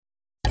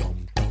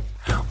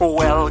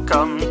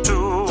Welcome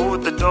to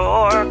the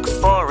Dork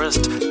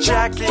Forest.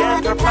 Jackie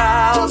and her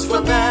pals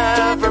will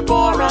never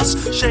bore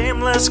us.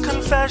 Shameless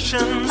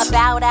confessions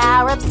about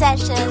our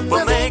obsession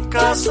will make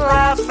us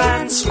laugh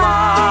and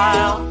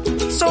smile.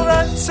 So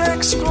let's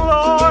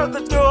explore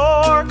the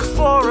Dork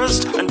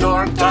Forest and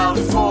dork out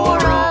for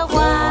a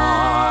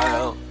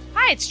while.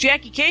 Hi, it's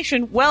Jackie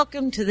Cation.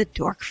 Welcome to the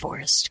Dork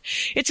Forest.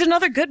 It's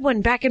another good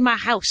one back in my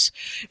house,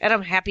 and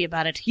I'm happy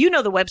about it. You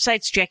know the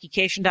websites,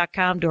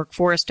 JackieCation.com,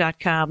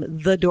 DorkForest.com,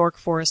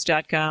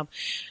 TheDorkForest.com.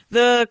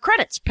 The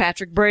credits,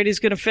 Patrick Brady's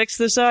going to fix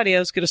this audio.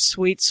 He's going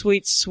to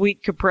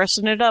sweet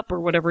compressing it up or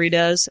whatever he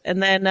does.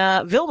 And then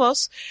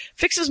Vilmos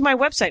fixes my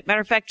website.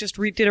 Matter of fact, just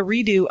did a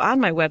redo on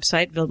my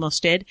website,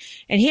 Vilmos did.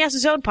 And he has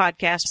his own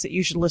podcast that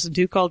you should listen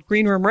to called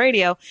Green Room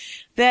Radio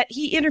that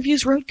he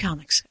interviews road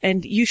comics.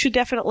 And you should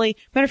definitely,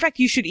 matter of fact,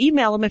 you should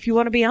email him if you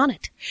want to be on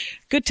it.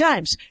 Good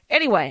times.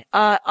 Anyway,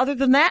 other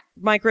than that,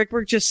 Mike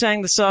Rickberg just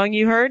sang the song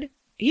you heard.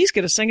 He's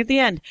going to sing at the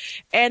end.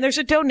 And there's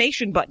a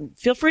donation button.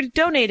 Feel free to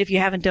donate if you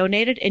haven't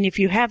donated. And if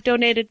you have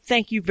donated,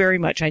 thank you very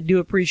much. I do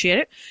appreciate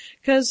it.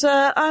 Because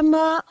I'm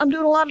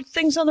doing a lot of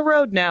things on the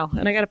road now.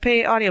 And I got to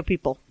pay audio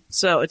people.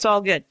 So it's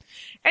all good.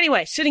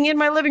 Anyway, sitting in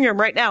my living room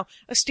right now,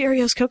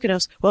 Asterios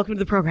Kokkinos. Welcome to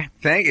the program.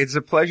 It's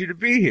a pleasure to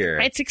be here.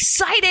 It's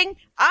exciting.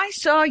 I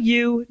saw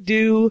you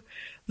do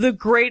the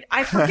great,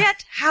 I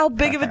forget how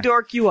big of a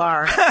dork you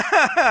are.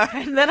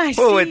 And then I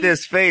see. Well, with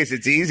this face,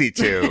 it's easy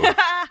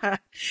to.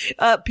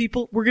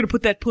 People, we're going to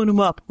put that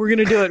punum up. We're going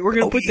to do it. We're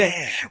going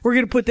to we're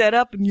going to put that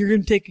up and you're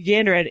going to take a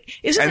gander at it.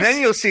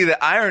 Then you'll see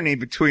the irony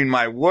between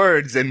my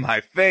words and my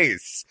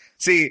face.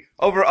 See,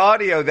 over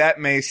audio, that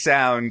may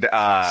sound,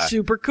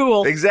 super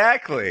cool.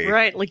 Exactly.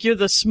 Right. Like you're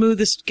the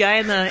smoothest guy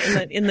in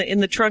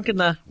the trunk in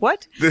the,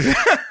 what?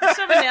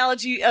 Some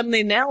analogy on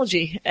the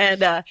analogy.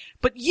 And,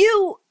 but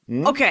you,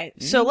 okay,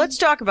 so let's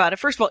talk about it.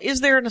 First of all, is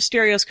there an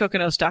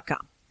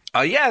AsteriosKokkinos.com?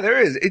 Yeah, there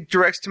is. It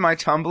directs to my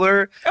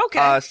Tumblr.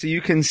 Okay. So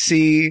you can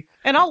see.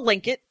 And I'll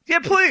link it. Yeah,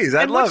 please.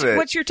 I'd love it.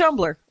 What's your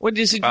Tumblr? What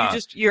is it?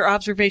 Just your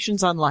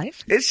observations on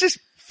life? It's just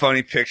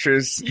funny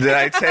pictures that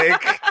I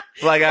take.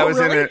 Like I was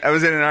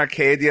in an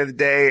arcade the other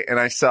day and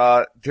I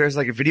saw there's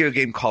like a video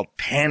game called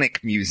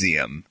Panic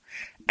Museum.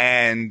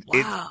 And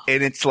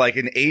it's like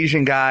an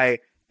Asian guy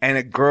and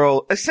a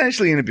girl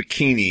essentially in a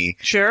bikini.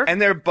 Sure.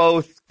 And they're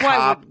both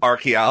cop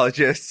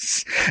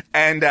archaeologists.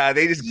 And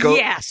they just go.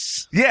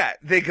 Yes. Yeah.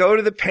 They go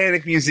to the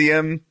Panic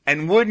Museum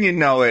and wouldn't you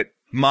know it,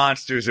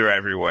 monsters are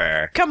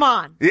everywhere. Come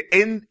on.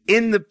 In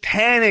the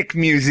Panic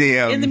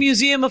Museum. In the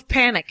Museum of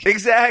Panic.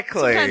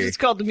 Exactly. Sometimes it's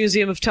called the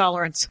Museum of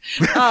Tolerance.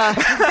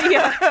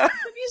 The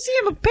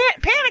Museum of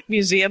Panic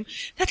Museum.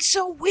 That's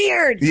so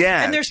weird.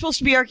 Yeah. And they're supposed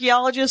to be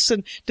archaeologists.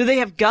 And do they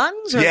have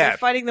guns? Or are they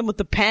fighting them with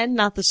the pen,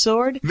 not the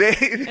sword? They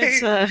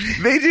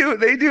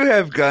do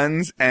have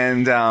guns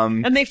and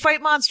they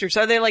fight monsters.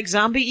 Are they like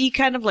zombie-y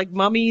kind of like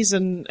mummies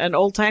and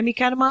old-timey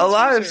kind of monsters? A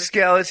lot of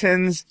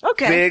skeletons.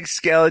 Okay. Big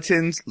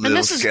skeletons,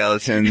 little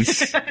skeletons.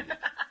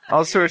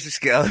 All sorts of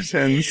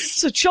skeletons.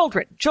 So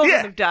children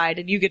have died,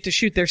 and you get to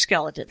shoot their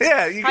skeletons.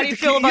 Yeah, how do you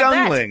feel about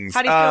younglings. That?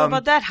 How do you feel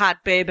about that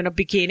hot babe in a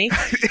bikini?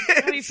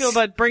 How do you feel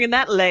about bringing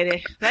that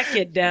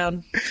kid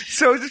down?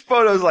 So just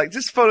photos. Like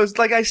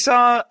I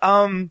saw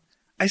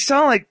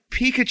like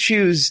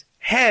Pikachu's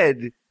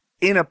head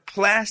in a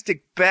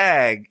plastic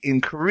bag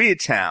in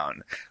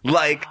Koreatown,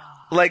 like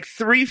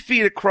 3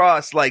 feet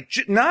across, like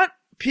not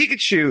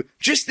Pikachu,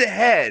 just the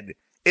head.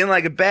 In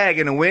like a bag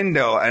in a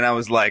window, and I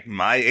was like,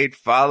 my 8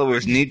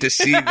 followers need to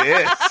see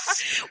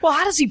this. Well,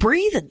 how does he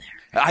breathe in there?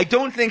 I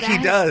don't think he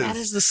does. That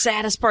is the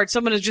saddest part.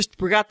 Someone has just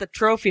forgot the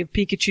trophy of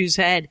Pikachu's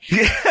head.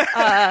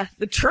 Yeah.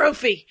 The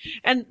trophy.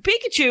 And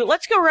Pikachu,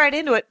 let's go right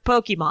into it.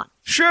 Pokemon.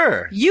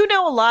 Sure. You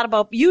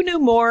knew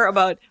more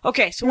about,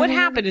 okay, so what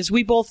happened is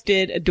we both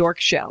did a dork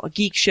show, a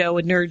geek show,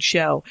 a nerd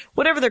show,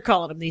 whatever they're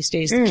calling them these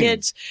days, the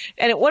kids.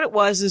 And what it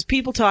was is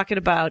people talking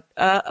about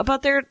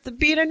their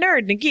being a nerd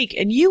and a geek.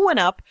 And you went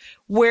up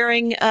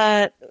wearing,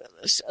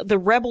 the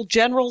Rebel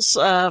General's,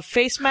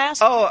 face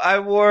mask. Oh, I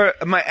wore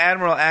my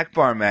Admiral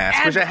Akbar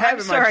mask, which I have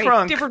in my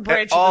trunk different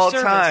branch at all of the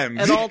service,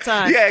 times. At all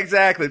times. Yeah,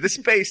 exactly. The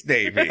Space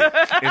Navy,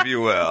 if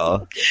you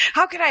will.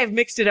 How could I have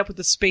mixed it up with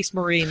the Space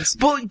Marines?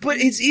 But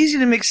it's easy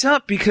to mix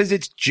up because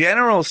it's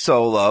General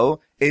Solo,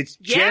 it's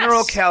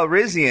General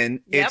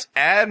Calrissian, it's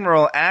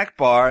Admiral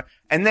Akbar,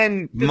 and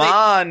then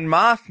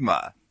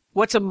Mothma.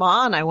 What's a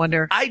Mon, I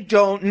wonder? I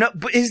don't know.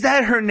 But is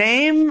that her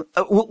name?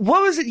 What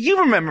was it? You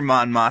remember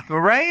Mon Mothma,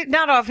 right?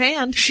 Not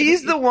offhand.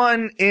 She's the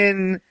one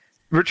in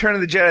Return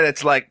of the Jedi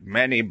that's like,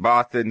 many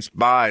Bothan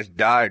spies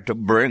died to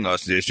bring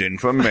us this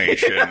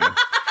information.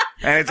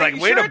 And it's like,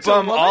 way to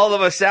bum all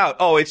of us out.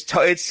 Oh, it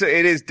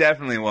is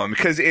definitely a woman.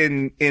 Because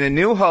in A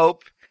New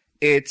Hope,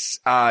 it's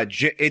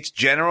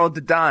General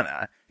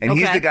Dodonna. And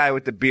he's the guy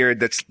with the beard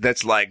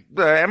that's like,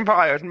 the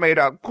Empire's made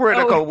a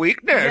critical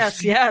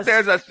weakness. Yes.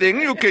 There's a thing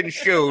you can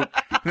shoot.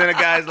 And then a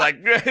guy's like,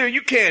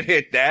 you can't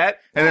hit that.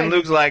 And then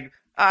Luke's like,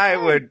 I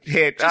would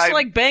hit. Just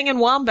like banging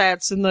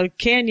wombats in the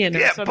canyon.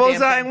 Yeah,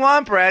 bullseyeing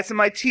wombats in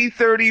my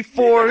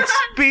T-34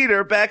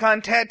 speeder back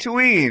on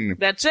Tatooine.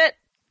 That's it.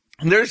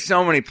 There's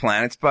so many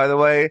planets, by the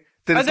way.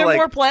 Are there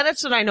more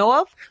planets than I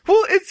know of?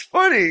 Well, it's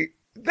funny.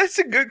 That's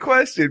a good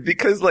question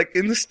because, like,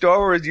 in the Star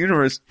Wars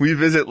universe, we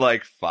visit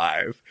like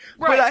 5.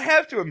 Right. But I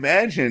have to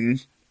imagine,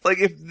 like,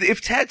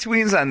 if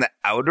Tatooine's on the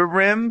outer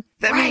rim,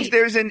 that means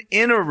there's an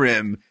inner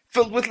rim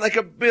filled with like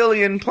 1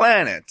 billion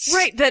planets.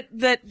 Right. That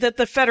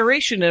the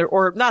Federation,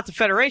 or not the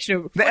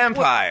Federation, the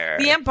Empire.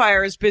 The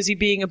Empire is busy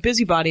being a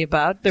busybody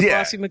about. They're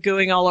bossy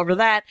McGooing all over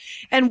that.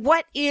 And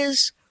what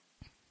is?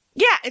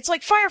 Yeah, it's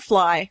like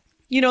Firefly.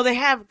 You know, they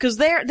have, because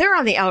they're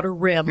on the outer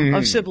rim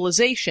of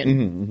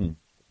civilization.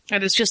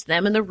 And it's just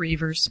them and the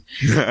Reavers.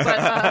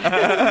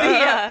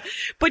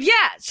 But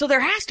yeah, so there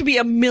has to be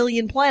 1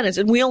 million planets,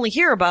 and we only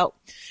hear about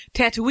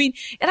Tatooine.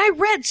 And I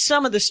read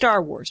some of the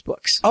Star Wars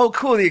books. Oh,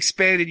 cool, the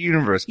expanded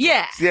universe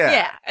books.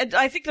 Yeah. And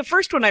I think the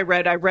first one I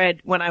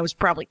read when I was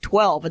probably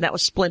 12, and that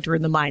was Splinter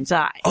in the Mind's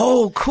Eye.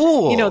 Oh,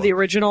 cool. You know, the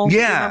original?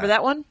 Yeah. You remember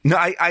that one? No,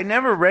 I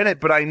never read it,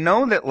 but I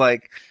know that,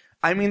 like,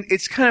 I mean,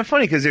 it's kind of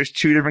funny because there's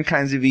 2 different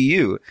kinds of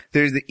EU.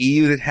 There's the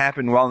EU that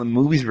happened while the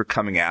movies were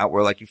coming out,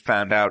 where like you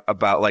found out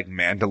about like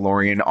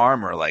Mandalorian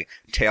armor, like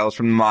Tales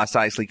from the Mos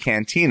Eisley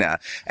Cantina.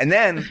 And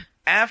then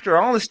after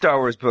all the Star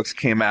Wars books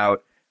came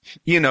out,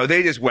 you know,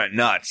 they just went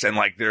nuts, and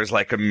like there's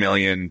like 1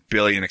 million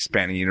billion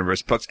expanding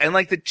universe books, and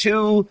like the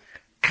 2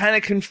 kind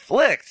of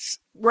conflicts.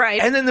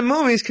 Right. And then the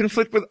movies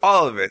conflict with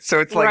all of it.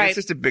 So it's like, it's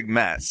just a big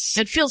mess.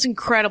 It feels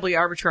incredibly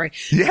arbitrary.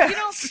 Yes. You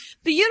know,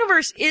 the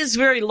universe is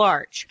very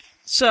large.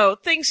 So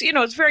things, you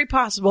know, it's very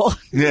possible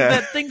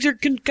that things are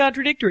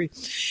contradictory.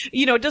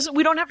 You know,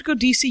 we don't have to go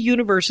DC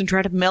Universe and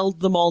try to meld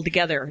them all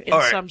together in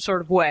some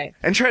sort of way.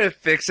 And try to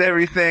fix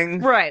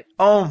everything. Right.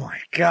 Oh my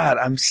God.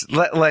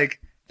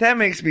 It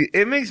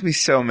makes me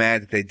so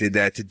mad that they did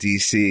that to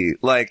DC.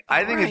 Like,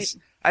 I think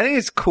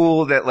it's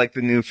cool that like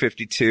the new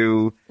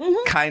 52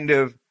 kind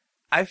of,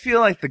 I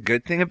feel like the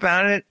good thing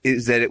about it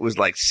is that it was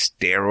like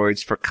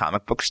steroids for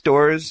comic book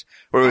stores,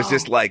 where it was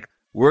just like,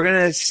 we're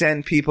going to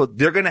send people,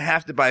 they're going to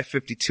have to buy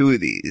 52 of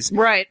these.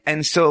 Right.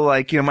 And so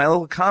like, you know, my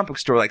local comic book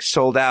store like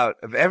sold out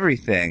of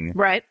everything.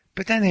 Right.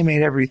 But then they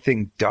made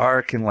everything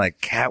dark, and like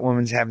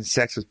Catwoman's having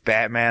sex with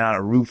Batman on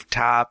a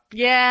rooftop.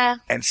 Yeah.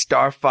 And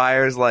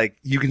Starfire's like,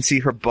 you can see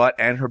her butt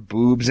and her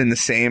boobs in the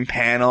same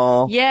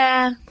panel.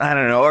 Yeah. I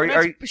don't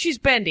know. She's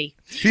bendy.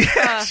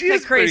 Yeah, she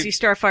is crazy.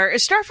 Starfire.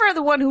 Is Starfire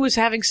the one who was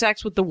having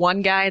sex with the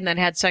one guy and then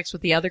had sex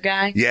with the other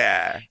guy?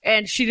 Yeah.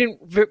 And she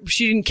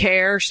didn't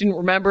care. She didn't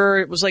remember.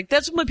 It was like,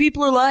 that's what my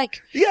people are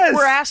like. Yes.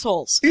 We're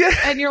assholes. Yeah.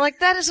 And you're like,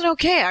 that isn't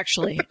okay,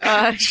 actually.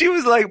 She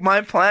was like,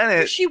 my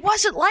planet. She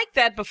wasn't like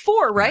that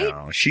before, right?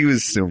 No, she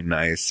was so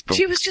nice.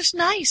 She was just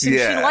nice. And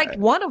she liked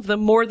one of them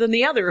more than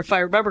the other, if I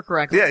remember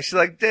correctly. Yeah, she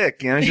liked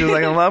Dick. You know, she was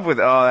like in love with,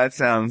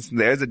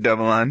 there's a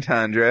double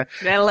entendre.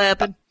 That'll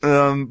happen.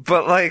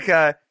 But like,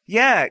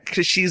 yeah,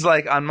 because she's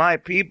like, on my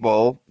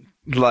people,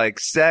 like,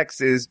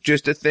 sex is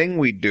just a thing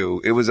we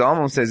do. It was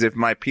almost as if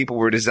my people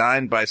were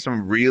designed by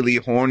some really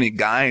horny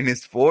guy in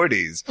his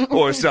 40s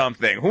or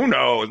something. Who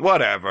knows?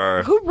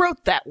 Whatever. Who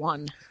wrote that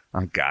one?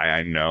 A guy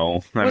I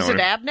know. Was it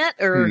Abnett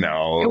or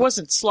no? It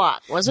wasn't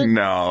Slot, was it?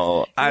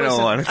 No, I don't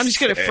want to. I'm just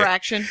going to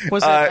fraction.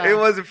 Was it? It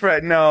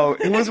wasn't No,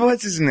 it was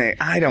what's his name?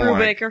 I don't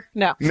want. Brubaker?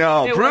 No,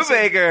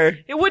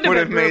 Brubaker. It wouldn't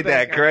have made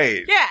that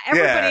great. Yeah,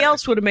 everybody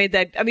else would have made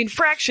that. I mean,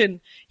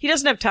 fraction. He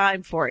doesn't have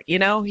time for it. You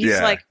know,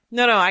 he's like,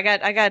 no, I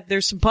got.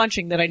 There's some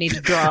punching that I need to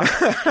draw.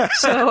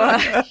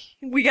 So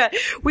we got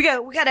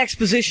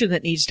exposition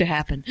that needs to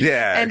happen.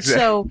 Yeah, and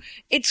so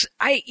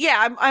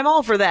I'm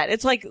all for that.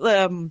 It's like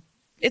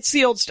it's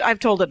the old. I've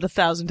told it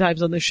 1,000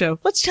 times on the show.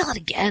 Let's tell it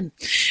again.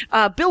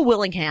 Bill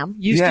Willingham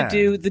used to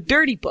do the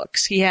dirty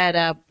books. He had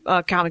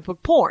a comic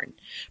book porn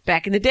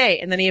back in the day,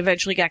 and then he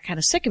eventually got kind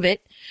of sick of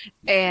it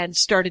and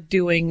started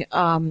doing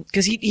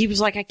because he was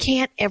like, I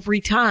can't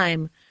every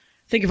time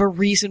think of a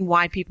reason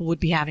why people would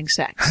be having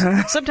sex.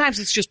 Sometimes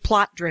it's just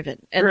plot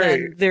driven, and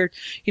then they're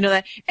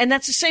that, and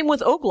that's the same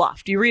with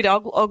Ogloff. Do you read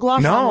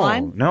Ogloff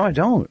online? No, I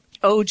don't.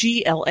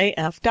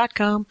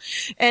 OGLAF.com.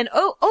 And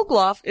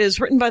Ogloff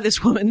is written by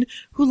this woman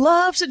who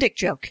loves a dick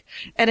joke.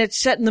 And it's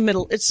set in the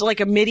middle. It's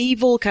like a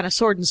medieval kind of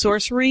sword and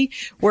sorcery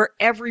where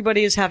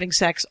everybody is having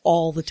sex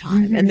all the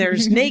time. And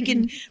there's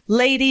naked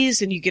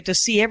ladies, and you get to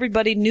see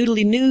everybody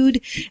nudely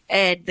nude,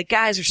 and the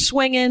guys are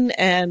swinging,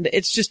 and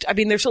it's just, I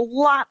mean, there's a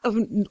lot of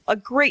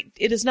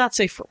it is not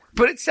safe for work.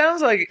 But it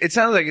sounds like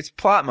it's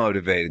plot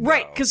motivated.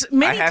 Right, because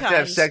many times I have to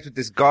have sex with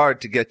this guard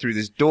to get through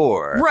this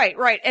door.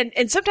 Right.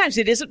 And sometimes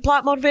it isn't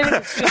plot motivated.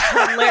 It's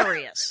just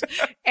hilarious.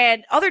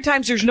 And other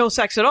times there's no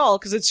sex at all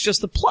because it's just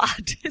the plot.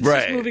 It's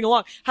just moving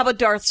along. How about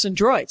Darths and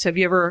Droids? Have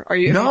you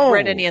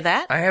read any of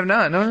that? I have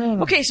not.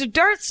 No. Okay, so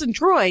Darths and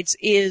Droids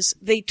is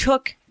they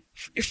took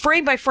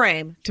frame by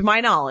frame, to my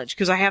knowledge,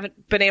 because I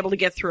haven't been able to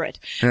get through it.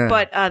 Yeah.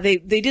 But they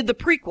did the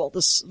prequel, the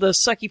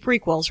sucky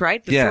prequels,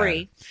 right? The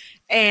 3.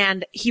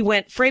 And he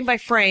went frame by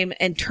frame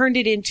and turned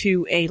it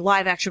into a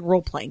live action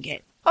role playing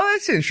game. Oh,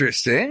 that's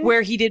interesting.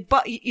 Where he did,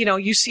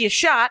 you see a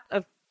shot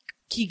of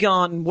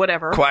Qui-Gon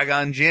whatever.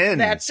 Qui-Gon Jinn.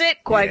 That's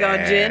it,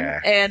 Qui-Gon Jinn.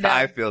 And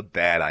I feel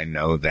bad. I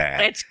know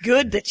that. It's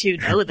good that you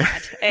know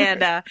that.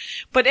 And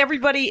but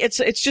everybody,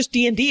 it's just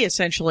D&D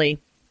essentially,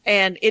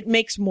 and it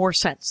makes more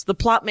sense. The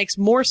plot makes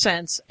more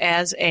sense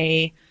as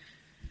a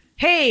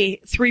hey,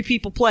 3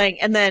 people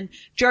playing, and then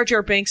Jar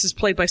Jar Binks is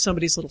played by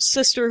somebody's little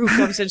sister who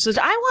comes in and says,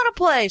 "I want to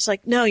play." It's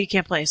like, "No, you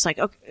can't play." It's like,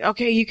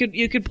 "Okay, you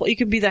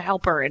could be the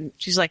helper." And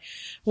she's like,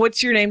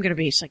 "What's your name going to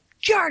be?" It's like,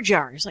 "Jar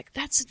Jar." He's like,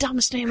 "That's the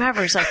dumbest name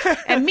ever." It's like,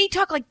 "And me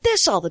talk like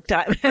this all the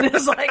time." And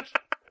it's like,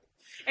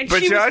 and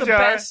but she Jar was the Jar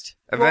best.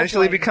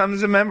 eventually role-player.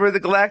 becomes a member of the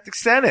Galactic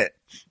Senate.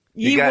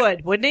 He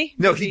would, wouldn't he?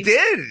 No, he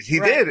did.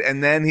 He Right. did.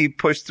 And then he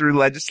pushed through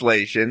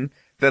legislation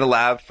that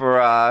allowed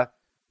for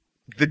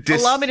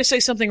Allow me to say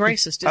something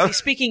racist. Is he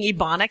speaking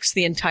Ebonics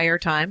the entire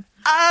time?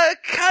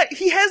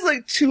 He has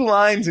like 2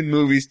 lines in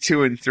movies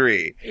 2 and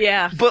 3.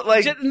 Yeah. But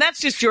like, And that's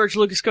just George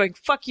Lucas going,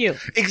 "Fuck you."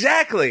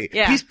 exactly.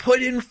 Yeah. He's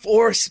put in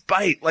for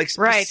spite, like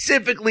Right.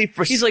 specifically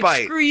for He's spite.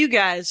 like, "Screw you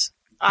guys.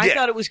 I Yeah.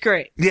 thought it was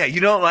great." Yeah, you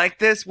don't like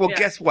this? Well, Yeah.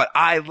 guess what?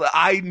 I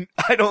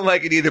don't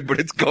like it either, but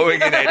it's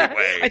going in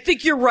anyway. I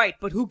think you're right,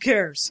 but who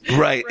cares? Right,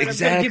 Right, I'm gonna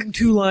exactly. give him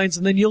 2 lines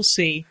and then you'll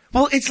see.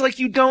 Well, it's like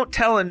you don't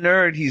tell a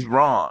nerd he's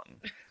wrong.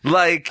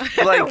 Like,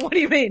 What do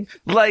you mean?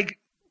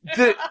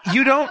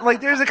 you don't, like,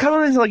 there's a couple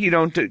of things like you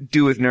don't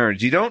do with nerds.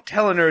 You don't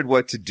tell a nerd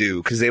what to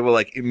do because they will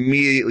like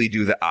immediately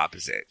do the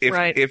opposite.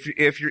 Right.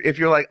 If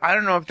you're like, I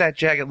don't know if that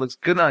jacket looks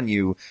good on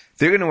you,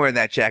 they're going to wear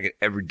that jacket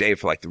every day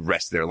for like the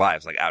rest of their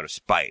lives, like out of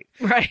spite.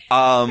 Right.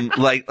 You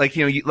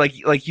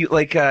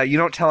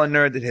don't tell a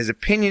nerd that his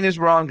opinion is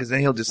wrong because then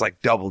he'll just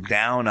like double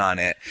down on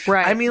it.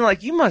 Right. I mean,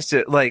 like, you must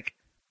have, like,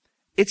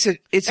 it's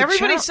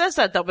Everybody a saes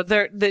that though, but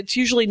it's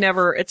usually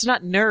never, it's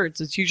not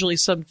nerds. It's usually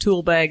some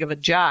tool bag of a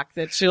jock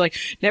that's like,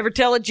 never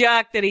tell a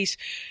jock that he's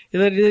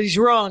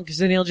wrong because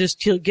then he'll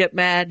get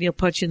mad and he'll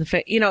punch you in the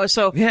face.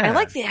 So Yeah. I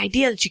like the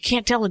idea that you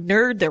can't tell a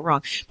nerd they're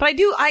wrong. But I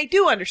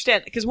do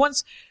understand it because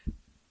once,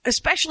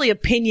 especially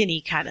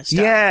opinion-y kind of stuff.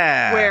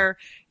 Yeah. Where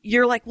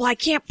you're like, well, I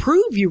can't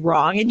prove you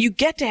wrong, and you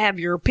get to have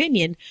your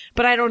opinion,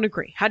 but I don't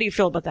agree. How do you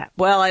feel about that?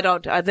 Well, I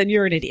don't. Then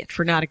you're an idiot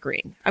for not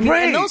agreeing. I mean,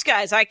 Right. and those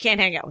guys, I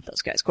can't hang out with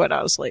those guys, quite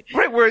honestly.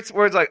 Right, where it's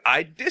like,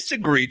 I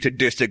disagree to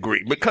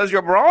disagree because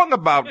you're wrong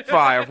about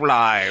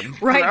Firefly.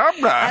 Right. Blah,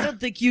 blah. I don't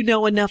think you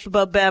know enough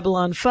about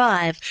Babylon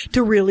 5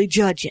 to really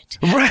judge it.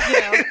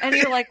 Right. And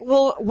you're like,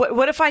 well,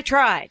 what if I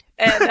tried?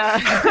 And,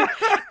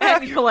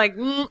 and you're like,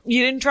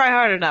 you didn't try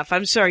hard enough.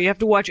 I'm sorry. You have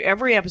to watch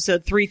every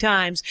episode 3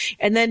 times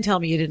and then tell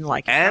me you didn't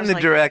like it. And the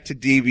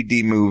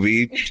direct-to-DVD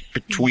movie,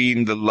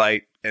 Between the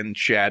Light and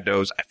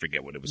Shadows. I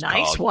forget what it was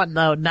nice called. one,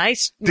 though.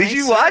 Nice. Did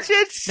you watch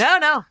it?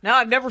 No.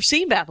 I've never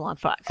seen Babylon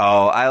 5.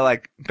 Oh, I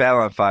like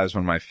Babylon 5 is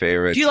one of my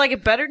favorites. Do you like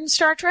it better than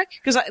Star Trek?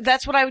 Because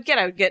that's what I would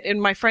get.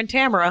 And my friend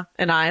Tamara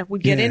and I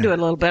would get into it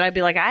a little bit. I'd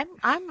be like, I'm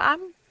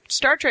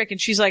Star Trek, and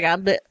she's like,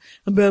 I'm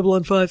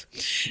Babylon 5,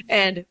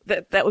 and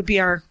those would be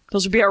our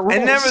roles.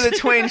 And never the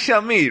twain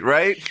shall meet,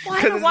 right?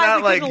 Because it's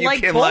not like you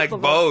can like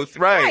both,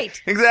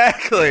 right?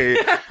 Exactly.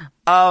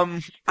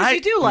 You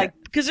do like,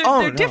 because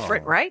they're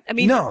different, right? I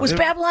mean, was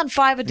Babylon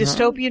 5 a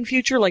dystopian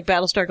future like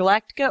Battlestar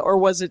Galactica, or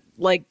was it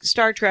like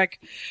Star Trek,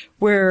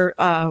 where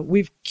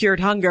we've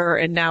cured hunger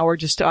and now we're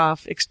just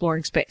off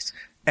exploring space?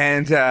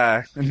 And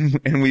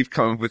we've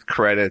come up with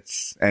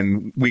credits,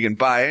 and we can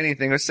buy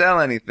anything or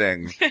sell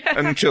anything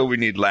until we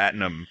need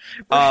latinum.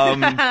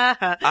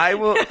 I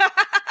will.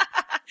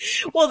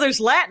 Well, there's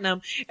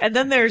latinum, and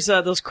then there's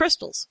those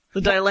crystals, the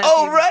dilithium.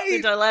 Oh,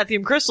 right. The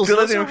dilithium crystals.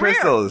 Dilithium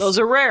crystals. Those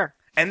are rare.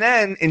 And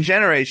then in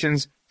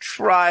Generations,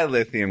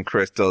 trilithium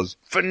crystals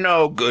for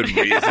no good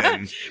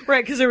reason.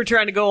 Right, because they were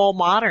trying to go all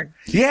modern.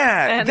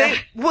 Yeah, And, they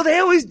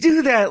always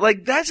do that.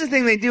 Like, that's the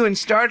thing they do in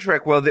Star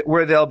Trek,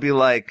 where they'll be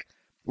like,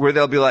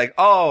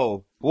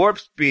 oh, warp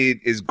speed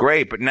is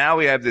great, but now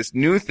we have this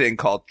new thing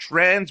called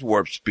trans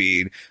warp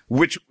speed,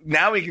 which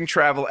now we can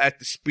travel at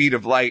the speed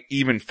of light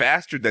even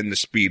faster than the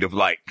speed of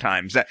light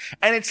times that.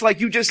 And it's like,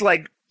 you just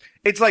like,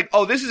 it's like,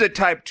 oh, this is a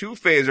Type 2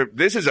 phaser.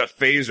 This is a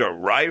phaser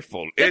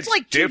rifle. It's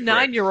like different. 2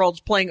 9-year-olds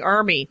playing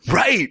Army.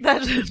 Right.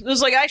 It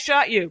was like, I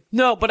shot you.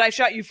 No, but I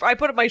shot you. I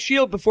put up my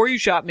shield before you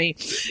shot me.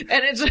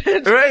 And it's right.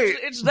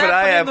 It's that, but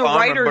I have in the armor,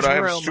 writer's but I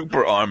have room.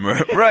 super armor.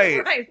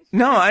 Right. Right.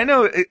 No, I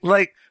know.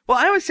 Well,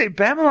 I would say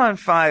Babylon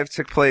 5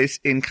 took place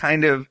in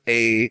kind of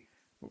I've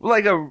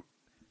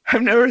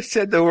never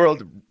said the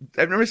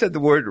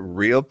word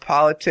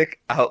realpolitik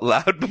out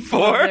loud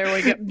before. Oh, there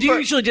we go. Do you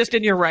usually just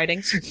in your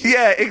writings?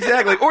 Yeah,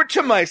 exactly. Or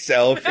to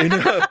myself in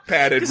a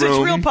padded Because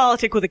room. it's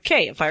realpolitik with a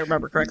K, if I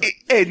remember correctly.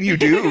 And you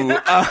do.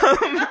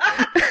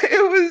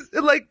 It was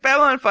like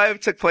Babylon 5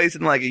 took place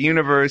in like a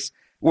universe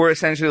where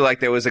essentially like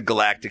there was a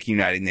galactic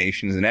United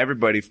Nations and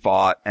everybody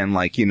fought and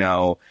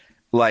nobody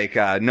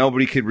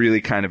could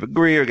really kind of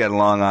agree or get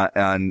along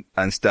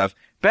on stuff.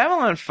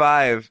 Babylon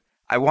 5,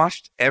 I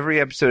watched every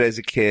episode as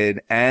a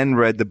kid and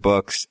read the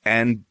books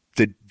and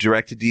the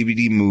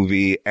direct-to-DVD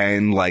movie,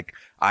 and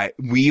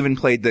we even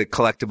played the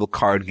collectible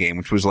card game,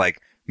 which was like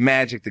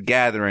Magic the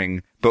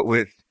Gathering, but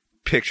with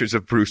pictures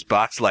of Bruce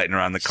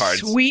Boxleitner on the cards.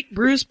 Sweet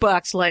Bruce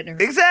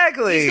Boxleitner.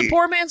 Exactly. He's the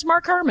poor man's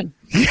Mark Harmon.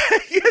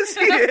 Yes,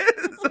 he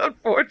is,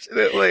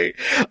 unfortunately.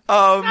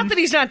 Not that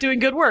he's not doing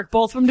good work.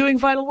 Both of them doing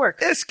vital work.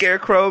 Yeah,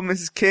 Scarecrow,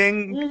 Mrs.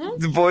 King,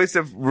 the voice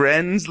of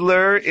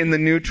Rensler in the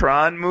new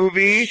Tron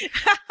movie.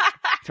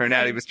 Turned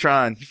out he was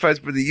Tron. He fights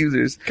for the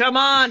users. Come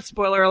on,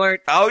 spoiler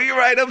alert. Oh, you're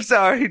right. I'm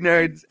sorry,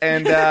 nerds.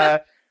 And,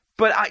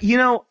 but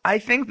I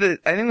think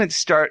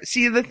that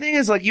see, the thing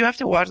is, like, you have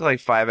to watch like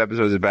 5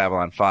 episodes of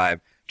Babylon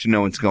 5 to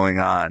know what's going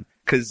on.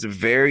 Cause it's a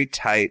very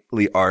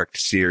tightly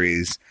arced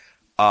series.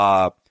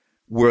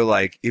 Where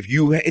like,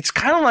 it's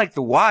kind of like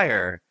The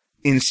Wire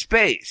in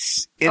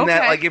space. In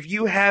that, like, if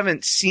you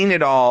haven't seen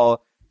it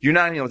all, you're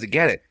not able to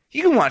get it.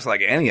 You can watch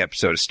like any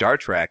episode of Star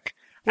Trek.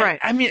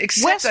 Right. I mean,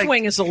 except West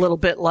Wing is a little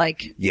bit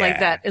like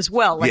that as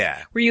well. Like,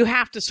 where you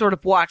have to sort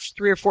of watch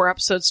 3 or 4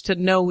 episodes to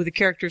know who the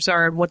characters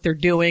are and what they're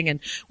doing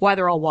and why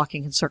they're all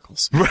walking in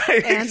circles.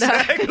 Right. And,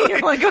 exactly. You're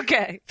like,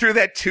 okay. Through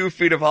that 2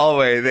 feet of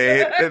hallway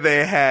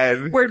they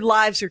had. Where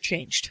lives are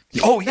changed.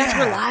 Oh, yeah. That's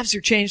where lives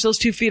are changed, those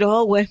 2 feet of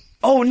hallway.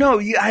 Oh, no.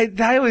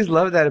 I always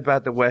loved that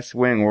about the West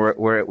Wing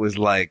where it was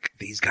like,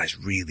 these guys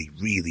really,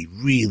 really,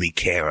 really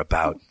care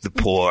about the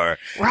poor.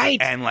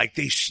 Right. And like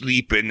they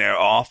sleep in their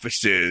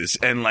offices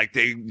and like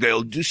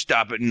they'll just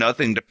stop at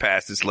nothing to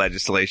pass this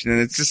legislation.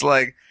 And it's just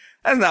like,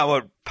 that's not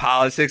what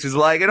politics is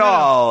like at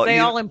all. They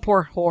all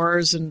import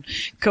whores and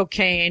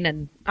cocaine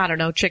and, I don't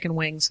know, chicken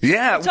wings.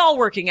 Yeah. It's all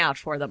working out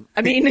for them.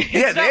 I mean,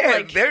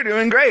 they're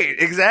doing great.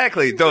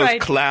 Exactly. Those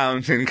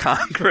clowns in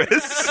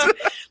Congress.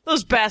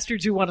 Those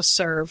bastards who want to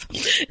serve.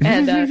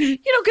 And,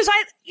 because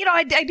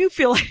I do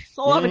feel like,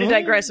 allow me to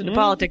digress into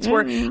politics,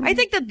 where I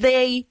think that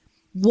they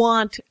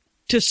want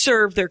to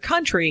serve their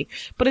country,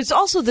 but it's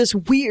also this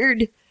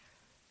weird,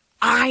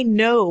 I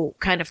know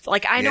kind of,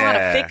 like, I know how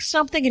to fix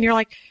something, and you're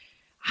like,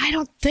 I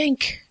don't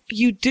think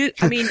you do.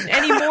 I mean,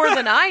 any more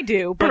than I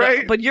do,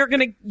 but but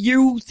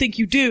you think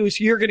you do,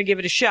 so you're gonna give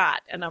it a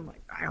shot. And I'm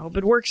like, I hope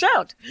it works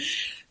out,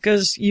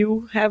 because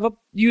you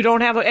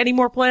don't have any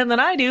more plan than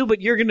I do,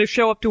 but you're gonna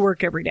show up to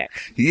work every day.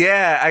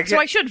 Yeah, so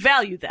I should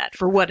value that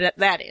for what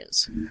that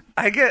is.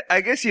 I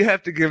guess you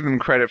have to give them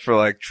credit for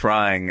like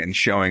trying and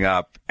showing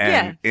up.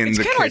 And it's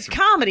kind of like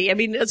comedy. I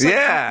mean, it's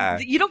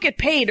like, you don't get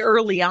paid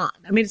early on.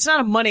 I mean, it's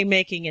not a money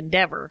making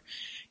endeavor.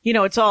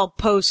 It's all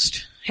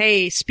post.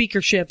 Hey,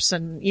 speakerships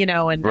and,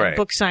 and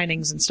book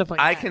signings and stuff like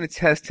that. I can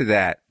attest to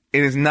that.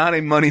 It is not a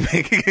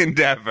money-making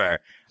endeavor.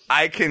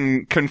 I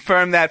can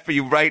confirm that for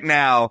you right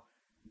now.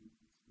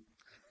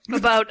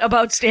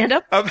 About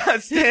stand-up?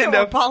 About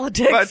stand-up. Or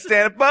politics? About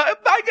stand-up. But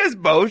I guess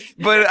both.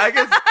 But I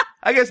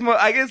guess more,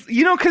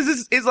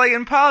 cause it's like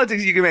in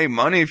politics you can make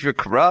money if you're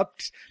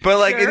corrupt. But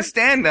like in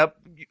stand-up,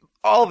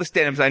 all the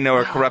stand-ups I know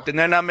are corrupt and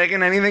they're not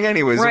making anything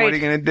anyways. So what are you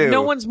going to do?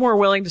 No one's more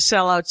willing to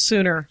sell out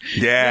sooner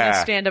than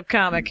a stand-up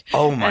comic.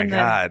 Oh my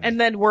God.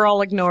 And then we're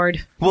all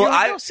ignored. Well,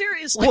 no,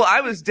 seriously. Well, I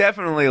was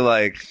definitely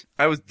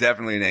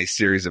in a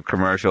series of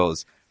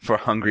commercials for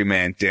Hungry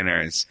Man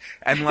dinners.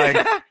 And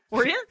like,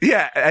 were you?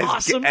 Yeah.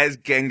 Awesome. As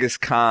Genghis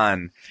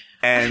Khan.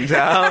 And,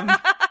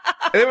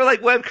 they were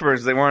like web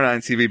commercials. They weren't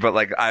on TV, but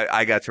like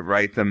I got to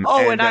write them.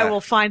 Oh, and I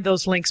will find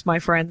those links, my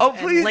friend. Oh,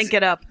 please. And link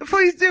it up.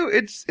 Please do.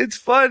 It's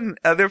fun.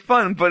 They're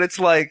fun, but it's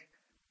like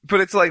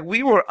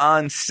we were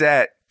on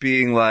set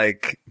being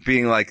like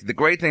the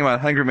great thing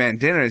about Hungry Man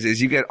dinners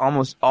is you get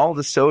almost all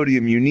the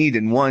sodium you need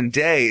in one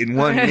day, in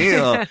one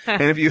meal.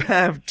 And if you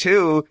have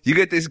 2, you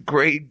get this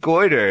great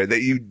goiter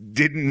that you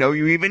didn't know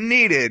you even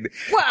needed.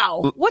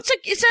 Wow.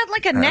 Is that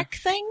like a neck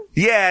thing?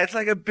 Yeah, it's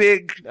like a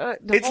big,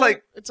 it's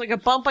like a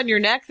bump on your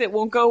neck that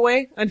won't go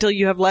away until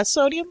you have less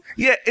sodium?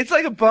 Yeah, it's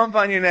like a bump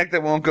on your neck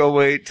that won't go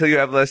away till you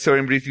have less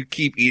sodium, but if you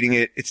keep eating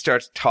it, it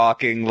starts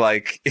talking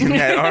like in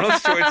that Arnold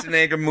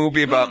Schwarzenegger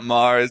movie about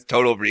Mars,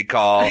 Total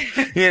Recall,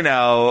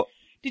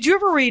 Did you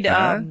ever read,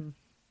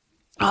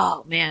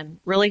 oh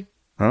man, really?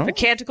 Huh? A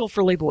Canticle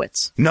for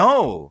Leibowitz.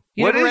 No.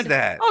 What is read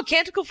that? Oh,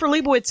 Canticle for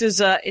Leibowitz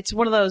is it's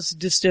one of those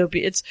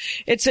dystopia.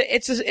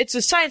 It's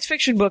a science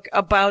fiction book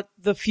about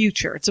the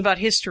future. It's about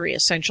history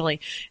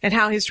essentially and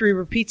how history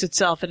repeats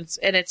itself, and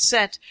it's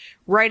set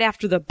right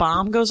after the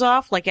bomb goes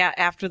off, like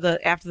after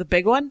the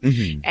big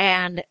one,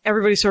 and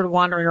everybody's sort of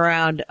wandering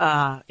around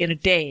in a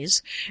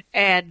daze,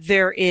 and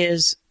there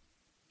is,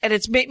 and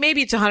it's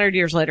maybe it's 100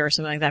 years later or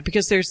something like that,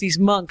 because there's these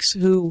monks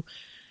who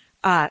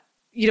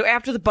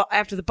after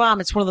the bomb,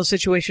 it's one of those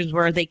situations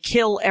where they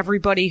kill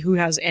everybody who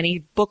has any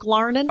book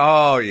learning.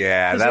 Oh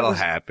yeah, that'll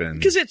happen.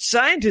 Because it's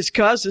scientists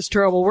caused this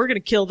trouble. We're going to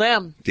kill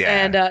them.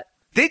 Yeah. And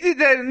they did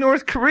that in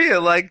North Korea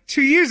like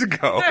 2 years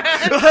ago.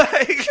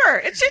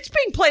 Sure, it's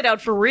being played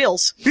out for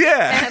reals.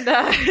 Yeah.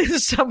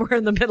 And somewhere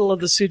in the middle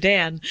of the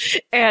Sudan,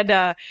 and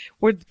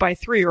by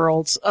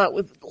 3-year-olds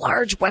with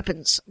large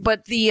weapons.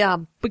 But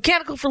the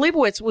Canticle for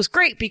Leibowitz was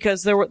great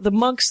because there were the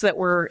monks that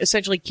were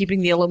essentially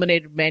keeping the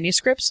illuminated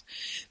manuscripts.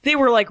 They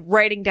were like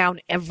writing down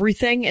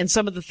everything and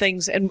some of the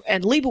things, and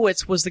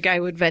Leibowitz was the guy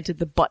who invented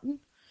the button.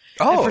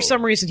 Oh. And for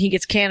some reason he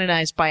gets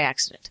canonized by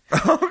accident.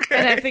 Okay.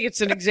 And I think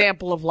it's an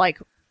example of like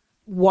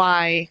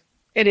why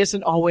it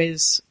isn't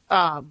always,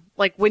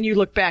 like when you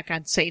look back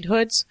on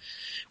sainthoods,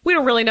 we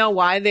don't really know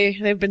why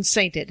they've been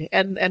sainted.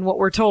 And what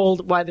we're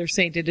told why they're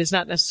sainted is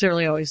not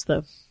necessarily always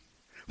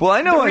Well,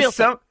 I know the real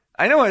thing.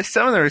 I know why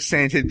some of them are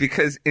sainted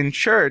because in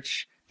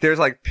church, there's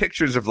like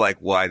pictures of like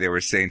why they were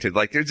sainted.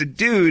 Like there's a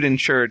dude in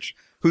church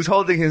who's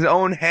holding his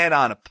own head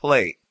on a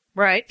plate.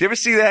 Right. Do you ever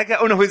see that guy?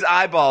 Oh no, his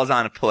eyeball's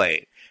on a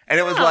plate. And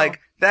it was like,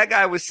 that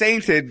guy was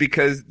sainted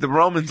because the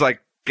Romans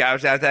like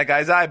gouged out that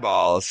guy's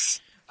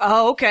eyeballs.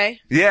 Oh, okay.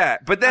 Yeah.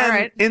 But then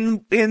right.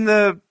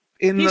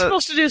 He's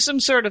supposed to do some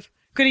sort of,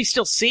 could he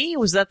still see?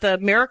 Was that the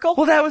miracle?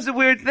 Well, that was the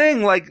weird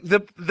thing. Like,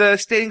 the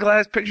stained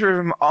glass picture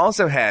of him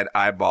also had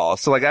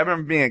eyeballs. So, like, I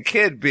remember being a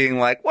kid being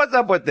like, what's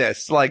up with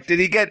this? Like,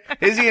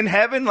 is he in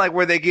heaven, like,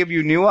 where they give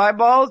you new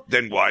eyeballs?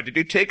 Then why did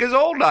he take his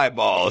old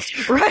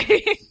eyeballs?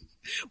 Right.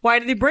 Why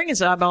did he bring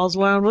his eyeballs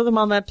around with him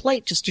on that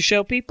plate? Just to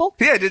show people?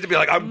 Yeah, just to be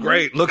like, I'm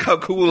great. Look how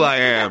cool I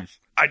am.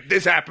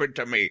 This happened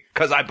to me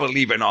because I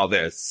believe in all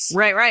this.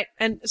 Right.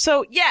 And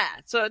so, yeah,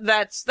 so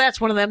that's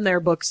one of them there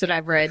books that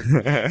I've read.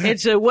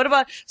 It's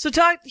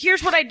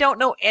here's what I don't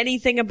know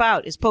anything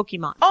about is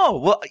Pokemon. Oh,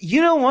 well,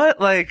 you know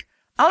what? Like,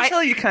 I'll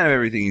tell you kind of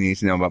everything you need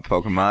to know about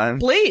Pokemon.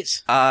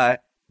 Please.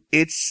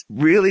 It's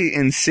really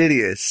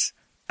insidious.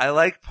 I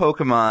like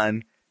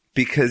Pokemon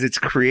because it's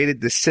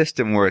created this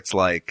system where it's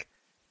like,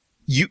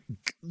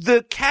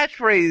 the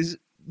catchphrase,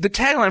 the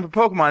tagline for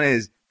Pokemon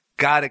is,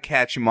 gotta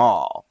catch 'em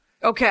all.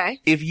 Okay.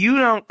 If you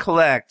don't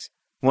collect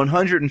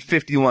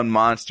 151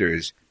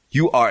 monsters,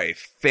 you are a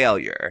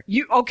failure.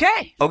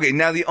 Okay. Okay,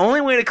 now the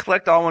only way to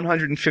collect all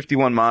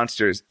 151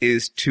 monsters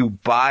is to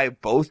buy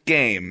both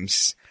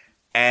games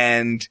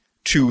and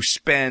to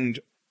spend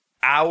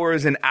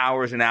hours and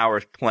hours and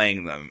hours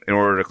playing them in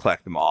order to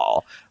collect them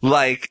all.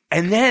 Like,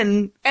 and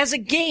then... As a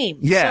game.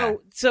 Yeah.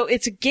 So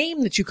it's a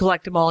game that you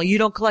collect them all. You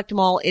don't collect them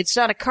all. It's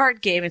not a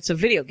card game. It's a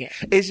video game.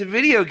 It's a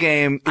video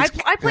game. I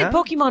played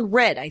Pokemon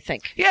Red, I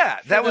think. Yeah,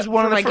 that was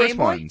one of the first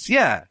ones.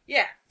 Yeah.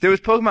 Yeah. There was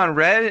Pokemon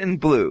Red and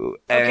Blue.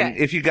 And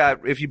Okay. if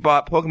you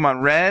bought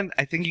Pokemon Red,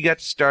 I think you got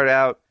to start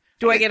out...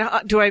 Do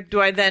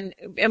I then,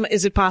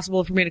 is it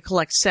possible for me to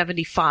collect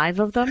 75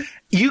 of them?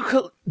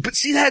 But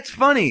see, that's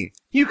funny.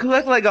 You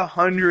collect like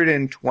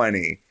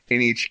 120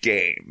 in each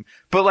game.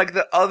 But like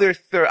the other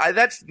 30,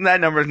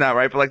 that number's not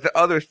right, but like the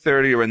other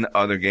 30 are in the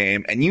other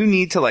game, and you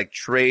need to like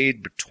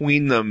trade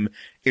between them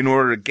in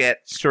order to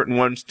get certain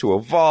ones to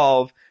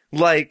evolve.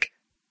 Like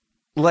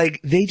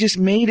they just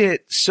made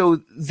it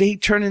so they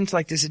turned into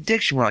like this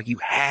addiction where like you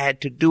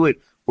had to do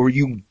it or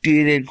you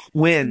didn't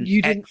win.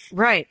 You didn't,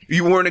 right.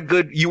 You weren't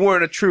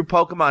a true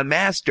Pokemon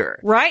master.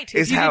 Right.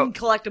 If you didn't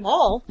collect them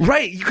all.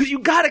 Right, because you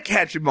gotta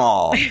catch them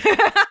all.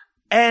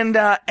 And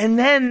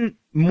then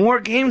more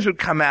games would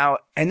come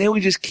out, and they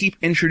would just keep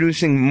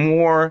introducing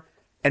more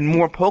and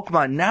more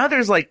Pokemon. Now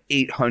there's like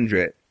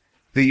 800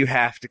 that you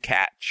have to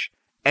catch.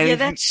 And yeah,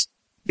 that's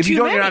if you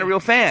don't, you're not a real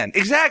fan.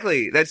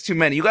 Exactly, that's too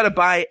many. You gotta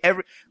buy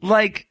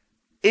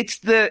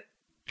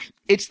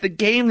it's the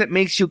game that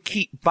makes you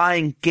keep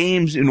buying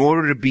games in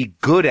order to be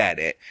good at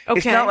it. Okay.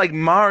 It's not like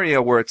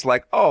Mario where it's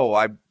like, oh,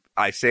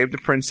 I saved the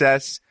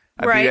princess,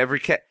 I beat every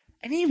cat.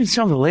 And even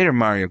some of the later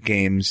Mario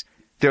games,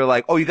 they're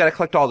like, oh, you gotta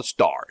collect all the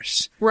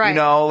stars. Right. You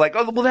know, like,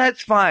 oh, well,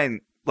 that's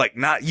fine. Like,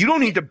 you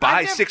don't need to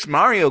buy 6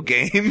 Mario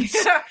games.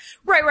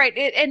 Right.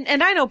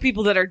 And I know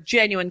people that are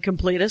genuine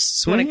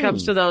completists when it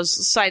comes to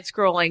those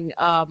side-scrolling,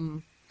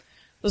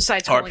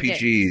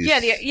 RPGs.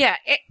 Games. Yeah.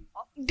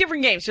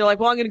 Different games. You're like,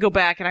 well, I'm going to go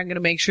back and I'm going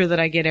to make sure that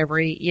I get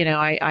every,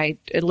 I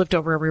lift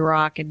over every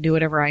rock and do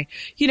whatever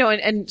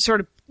and sort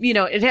of,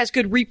 it has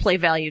good replay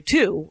value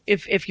too,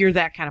 if you're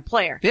that kind of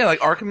player. Yeah, like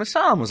Arkham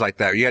Asylum was like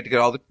that. You had to get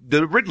all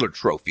the Riddler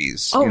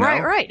trophies. Oh,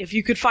 right. If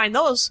you could find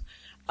those.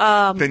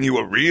 Then you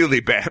were really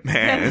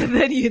Batman.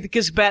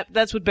 Because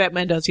that's what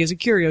Batman does. He has a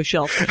curio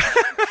shelf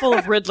full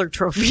of Riddler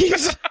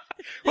trophies.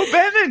 Well,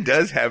 Batman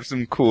does have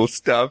some cool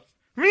stuff.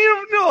 I mean, you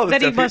don't know all the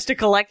that stuff he must have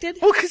collected?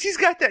 Well, because he's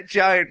got that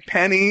giant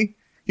penny,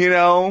 in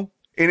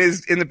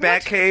the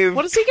Batcave.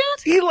 What does he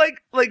got? He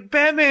like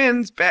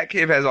Batman's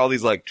Batcave has all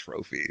these like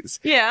trophies.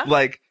 Yeah.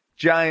 Like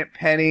giant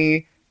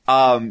penny.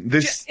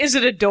 Is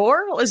it a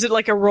door? Is it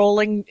like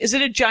is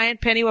it a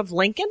giant penny with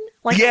Lincoln?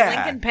 Like a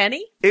Lincoln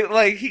penny?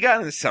 He got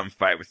into some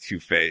fight with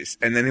Two-Face,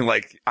 and then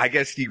I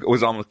guess he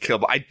was almost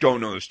killed, but I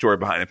don't know the story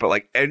behind it, but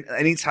like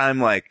anytime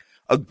like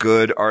a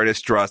good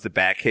artist draws the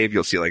Batcave,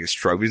 you'll see like his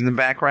trophies in the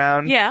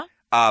background. Yeah.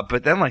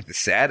 But then like the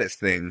saddest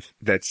thing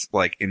that's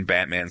like in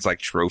Batman's like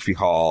trophy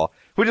hall,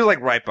 which is like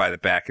right by the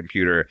Bat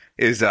computer,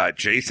 is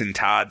Jason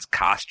Todd's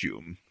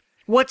costume.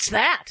 What's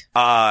that?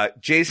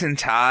 Jason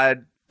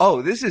Todd.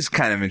 Oh, this is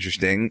kind of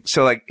interesting.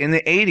 So like in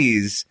the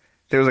 80s,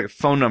 there was like a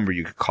phone number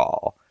you could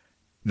call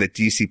that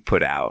DC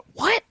put out.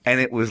 What? And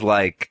it was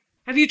like,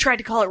 have you tried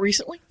to call it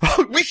recently?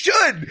 Oh, we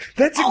should.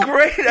 That's a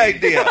great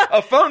idea.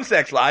 A phone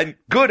sex line.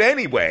 Good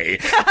anyway.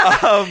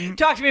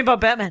 Talk to me about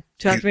Batman.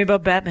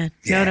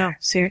 Yeah. No.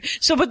 Serious.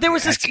 So, but there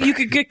was this, you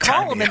could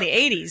call him in the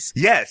 80s.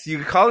 Yes, you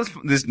could call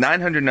this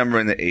 900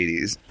 number in the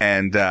 80s.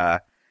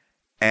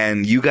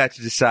 and you got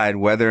to decide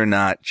whether or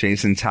not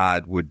Jason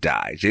Todd would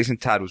die. Jason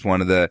Todd was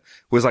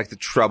was like the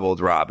troubled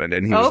Robin,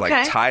 and he was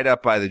like tied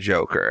up by the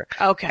Joker.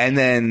 Okay. And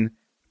then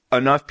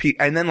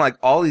like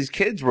all these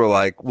kids were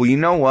like, well, you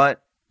know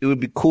what? It would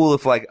be cool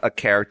if like a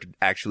character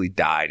actually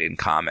died in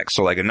comics.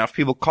 So like enough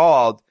people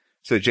called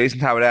so Jason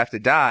Todd would have to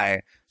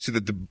die so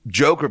that the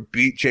Joker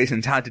beat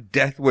Jason Todd to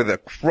death with a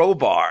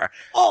crowbar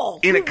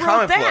in a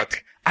comic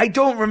book. I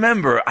don't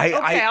remember.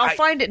 I'll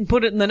find it and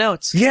put it in the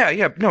notes.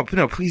 Yeah. No,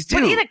 please do.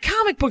 But in a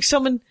comic book,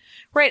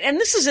 right, and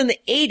this is in the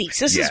 80s.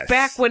 This is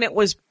back when it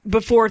was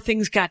before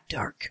things got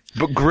dark.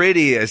 But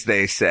gritty, as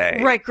they say.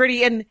 Right,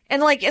 gritty. And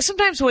like,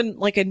 sometimes when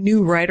like a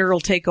new writer will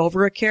take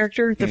over a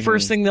character, the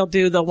first thing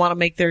they'll want to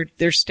make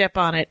their stamp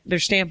on it,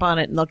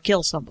 and they'll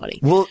kill somebody.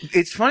 Well,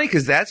 it's funny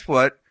because that's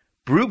what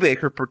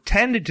Brubaker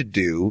pretended to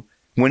do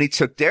when he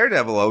took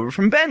Daredevil over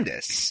from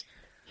Bendis.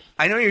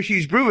 I know you're a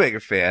huge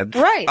Brubaker fan.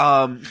 Right.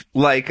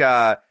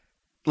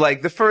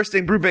 Like the first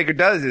thing Brubaker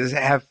does is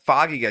have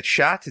Foggy get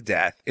shot to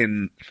death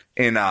in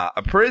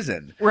a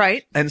prison.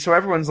 Right. And so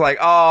everyone's like,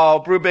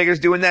 oh, Brubaker's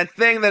doing that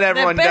thing that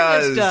everyone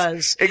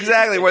does.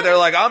 Exactly. Where they're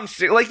like,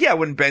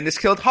 when Bendis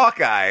killed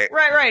Hawkeye.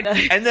 Right.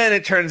 And then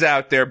it turns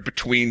out they're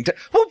between,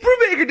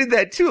 Brubaker did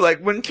that too. Like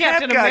when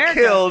Cap got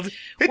killed,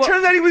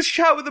 turns out he was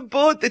shot with a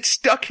bullet that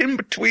stuck him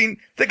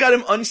that got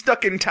him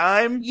unstuck in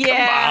time.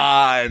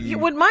 Yeah. Come on.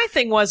 What my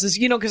thing was,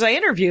 because I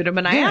interviewed him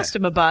and I asked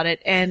him about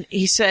it, and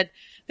he said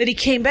that he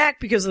came back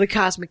because of the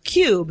Cosmic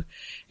Cube.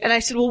 And I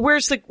said, well,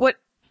 where's what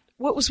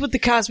was with the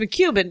Cosmic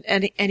Cube?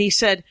 And he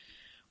said,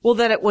 well,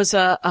 that it was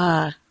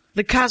the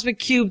Cosmic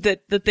Cube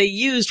that they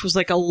used was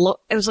like a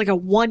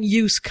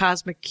one-use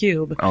Cosmic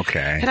Cube.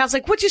 Okay. And I was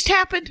like, what just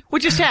happened?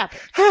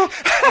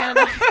 And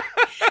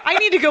I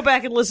need to go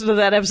back and listen to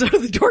that episode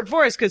of the Dork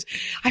Forest because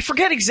I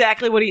forget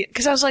exactly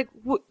because I was like,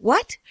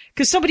 what?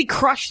 Because somebody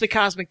crushed the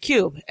Cosmic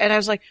Cube. And I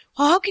was like,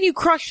 well, how can you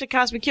crush the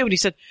Cosmic Cube? And he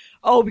said,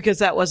 oh, because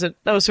that was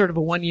sort of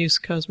a one-use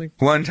cosmic.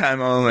 One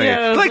time only.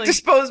 Yeah, like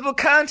disposable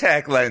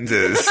contact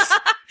lenses.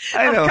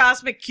 I know. Of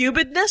cosmic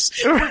cubedness?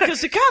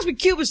 Because the Cosmic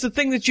Cube is the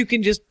thing that you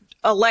can just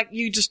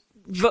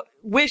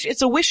wish.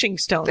 It's a wishing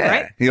stone,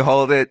 right? You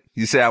hold it,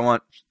 you say, I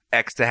want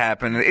X to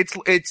happen.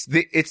 It's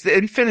the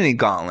Infinity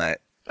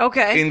Gauntlet.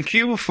 Okay. In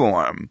cube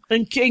form.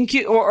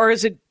 Or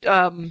is it,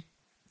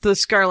 the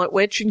Scarlet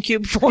Witch in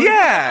cube form?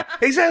 Yeah,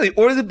 exactly.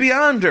 Or the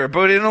Beyonder,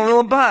 but in a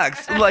little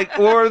box.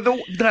 Or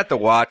not the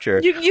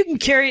Watcher. You can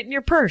carry it in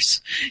your purse.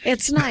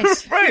 It's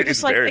nice. Right.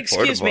 It's like, very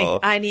excuse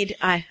portable. me,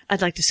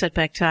 I'd like to set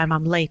back time.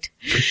 I'm late.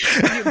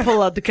 You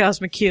pull out the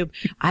Cosmic Cube.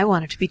 I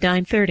want it to be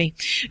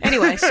 9:30.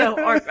 Anyway, or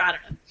I don't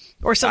know.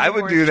 Or something. I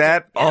would do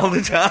that all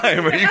the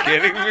time. Are you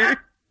kidding me?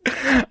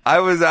 I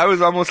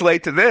was almost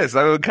late to this.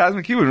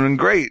 Cosmic Cube would have been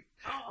great.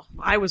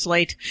 I was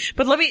late,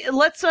 but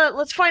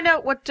let's find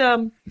out what.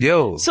 So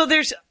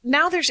there's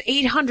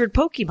 800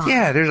 Pokemon.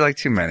 Yeah, there's like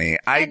too many.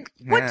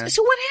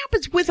 So what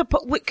happens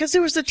because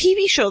there was the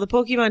TV show, the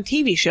Pokemon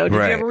TV show. Did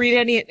you ever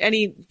read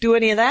do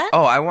any of that?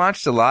 Oh, I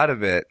watched a lot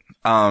of it.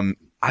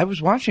 I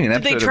was watching an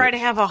episode. Did they try to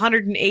have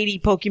 180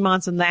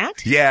 Pokemons in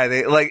that? Yeah,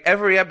 they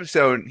every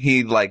episode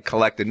he'd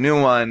collect a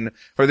new one,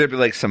 or there'd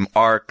be some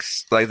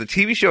arcs. Like the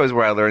TV show is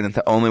where I learned that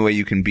the only way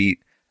you can beat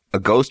a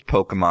ghost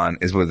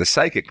Pokemon is with a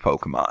psychic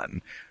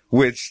Pokemon.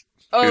 Which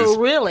is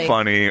really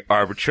funny,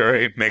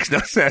 arbitrary, makes no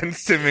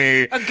sense to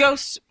me. A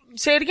ghost,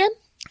 say it again?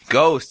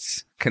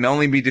 Ghosts can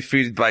only be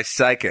defeated by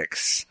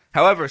psychics.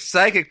 However,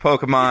 psychic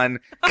Pokemon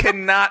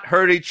cannot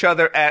hurt each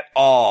other at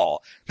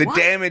all. The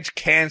damage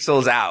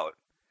cancels out.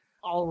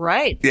 All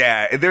right.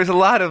 Yeah, there's a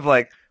lot of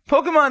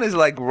Pokemon is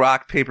like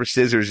rock, paper,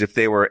 scissors if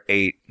they were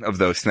 8 of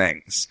those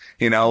things.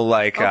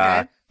 Like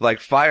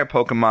fire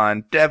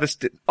Pokemon,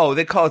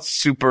 they call it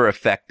super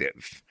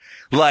effective.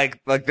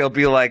 It'll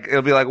be like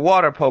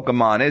water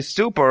Pokemon is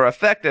super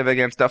effective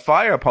against a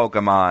fire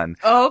Pokemon.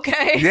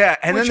 Okay. Yeah,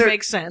 and which then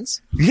makes sense.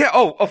 Yeah.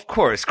 Oh, of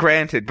course,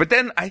 granted. But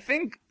then I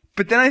think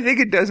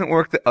it doesn't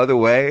work the other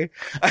way.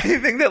 I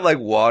think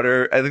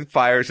that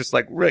fire is just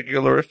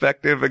regular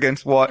effective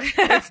against water.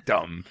 It's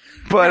dumb.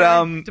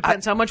 But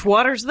depends how much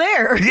water's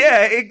there.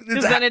 Yeah,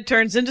 because then it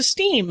turns into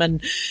steam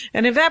and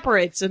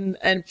evaporates and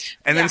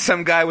then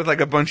some guy with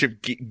a bunch of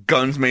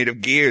guns made of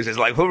gears is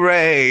like,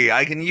 hooray!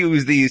 I can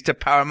use these to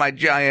power my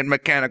giant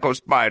mechanical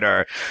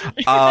spider.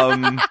 So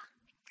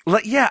are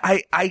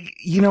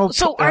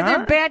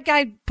there bad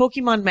guy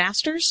Pokemon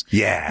masters?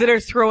 Yeah. That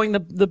are throwing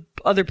the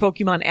other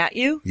Pokemon at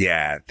you?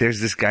 Yeah. There's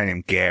this guy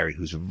named Gary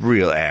who's a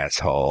real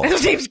asshole.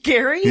 His name's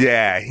Gary?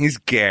 Yeah, he's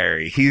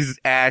Gary. He's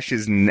Ash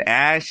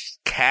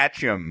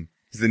Ketchum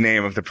is the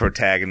name of the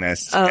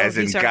protagonist. As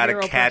in gotta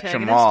catch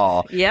them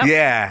all. Yep.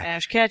 Yeah.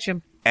 Ash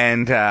Ketchum.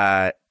 And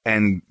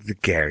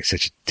Gary's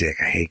such a dick.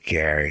 I hate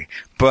Gary.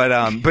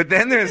 But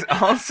then there's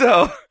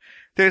also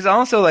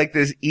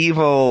this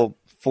evil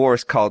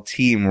force called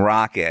Team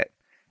Rocket,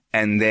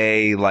 and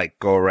they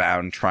go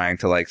around trying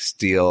to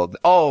steal.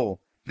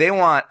 They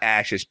want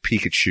Ash's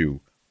Pikachu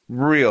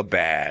real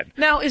bad.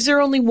 Now, is there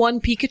only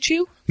one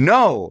Pikachu?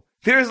 No,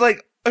 there's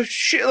a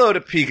shitload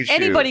of Pikachu.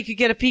 Anybody could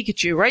get a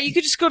Pikachu, right? You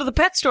could just go to the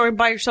pet store and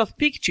buy yourself a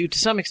Pikachu to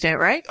some extent,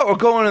 right? Or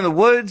go into the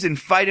woods and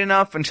fight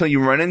enough until you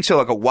run into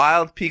like a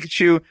wild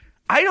Pikachu.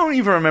 I don't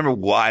even remember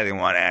why they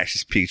want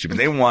Ash's Pikachu, but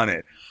they want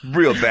it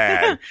real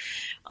bad.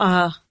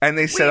 And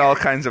they set all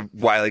kinds of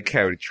wily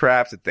coyote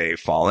traps that they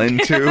fall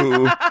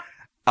into.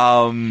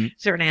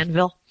 Is there an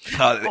anvil?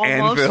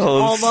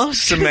 Anvils,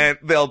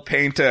 cement, they'll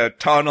paint a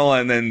tunnel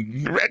and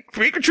then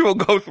Pikachu will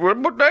go through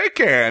it, but they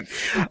can't.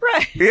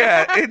 Right.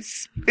 Yeah,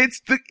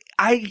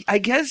 I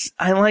guess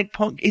I like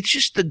punk. It's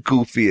just the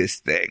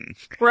goofiest thing.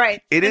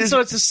 Right. It is. So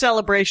it's a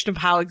celebration of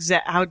how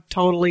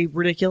totally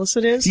ridiculous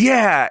it is.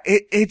 Yeah,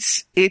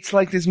 it's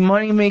like this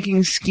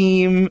money-making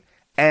scheme,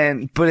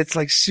 but it's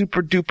like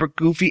super duper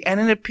goofy, and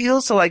it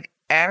appeals to like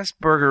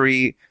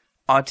Aspergery,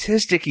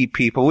 autistic-y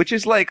people, which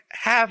is like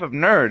half of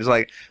nerds.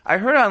 Like I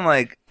heard on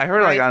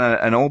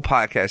an old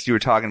podcast you were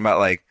talking about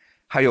like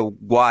how you'll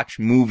watch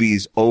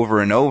movies over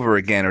and over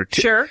again, or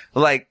sure.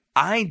 Like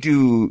I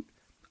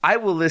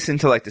will listen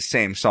to like the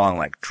same song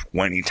like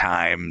 20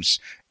 times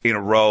in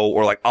a row,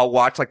 or like I'll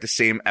watch like the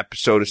same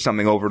episode of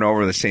something over and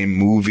over, the same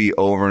movie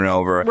over and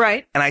over.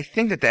 Right. And I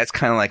think that that's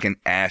kind of like an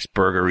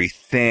Aspergery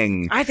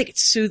thing. I think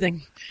it's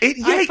soothing.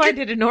 I find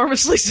it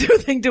enormously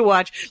soothing to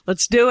watch.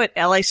 Let's do it.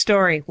 LA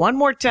Story. One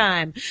more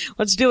time.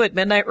 Let's do it.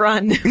 Midnight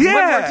Run. Yeah.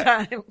 One more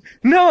time.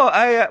 No,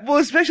 well,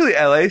 especially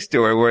LA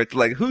Story, where it's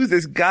like, who's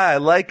this guy I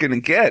like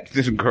and get?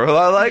 This girl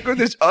I like or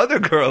this other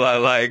girl I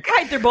like?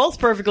 Right. They're both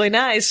perfectly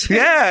nice.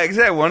 Yeah,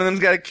 exactly. One of them's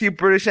got a cute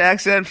British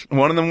accent.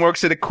 One of them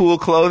works at a cool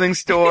clothing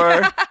store.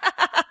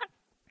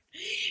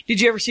 Did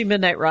you ever see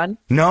Midnight Run?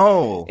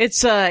 No.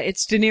 It's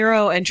De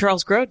Niro and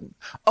Charles Grodin.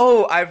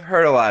 Oh, I've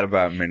heard a lot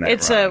about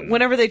Midnight Run.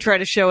 Whenever they try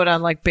to show it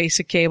on like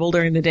basic cable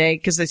during the day,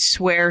 because they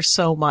swear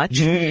so much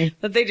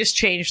that they just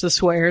change the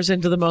swears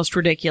into the most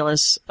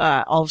ridiculous.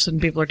 All of a sudden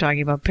people are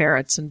talking about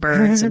parrots and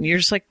birds and you're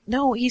just like,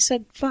 no, he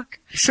said fuck.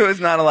 So it's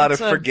not a lot of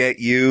forget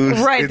yous.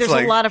 Right. It's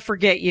There's a lot of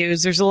forget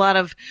yous. There's a lot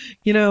of,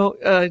 you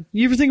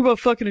ever think about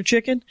fucking a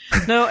chicken?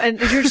 No. And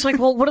you're just like,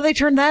 well, what do they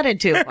turn that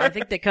into? I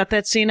think they cut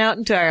that scene out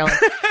entirely.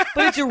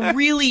 But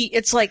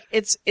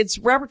it's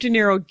Robert De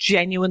Niro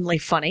genuinely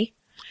funny.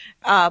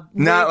 Not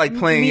like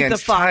playing Meet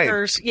against the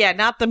Fockers. type. Yeah,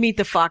 not the Meet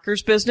the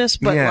Fockers business,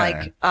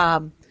 but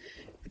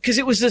because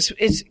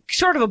it's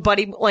sort of a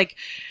buddy, like,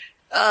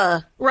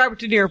 Robert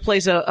De Niro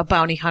plays a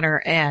bounty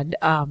hunter and,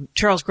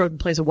 Charles Grodin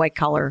plays a white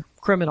collar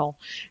criminal,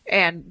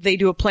 and they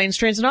do a planes,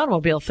 trains, and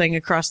automobile thing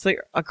across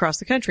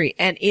the country,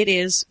 and it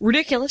is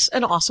ridiculous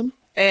and awesome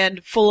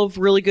and full of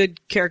really good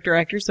character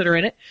actors that are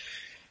in it.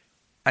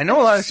 I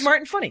know a lot of smart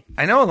and funny.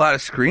 I know a lot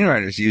of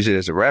screenwriters use it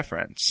as a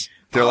reference.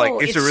 They're like,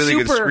 it's a really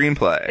good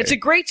screenplay. It's a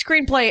great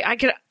screenplay. I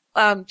could,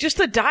 just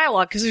the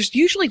dialogue, because there's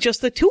usually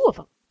just the two of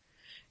them.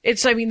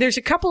 There's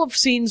a couple of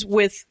scenes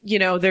with,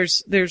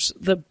 there's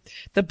the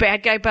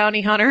bad guy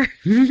bounty hunter.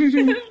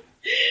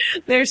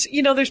 There's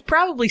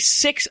probably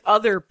 6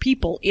 other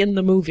people in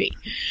the movie.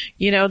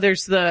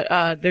 There's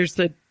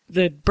the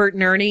Bert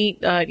and Ernie,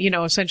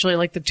 essentially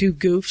like the two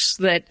goofs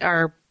that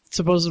are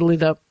supposedly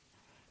the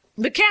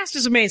cast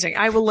is amazing.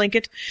 I will link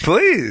it.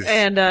 Please.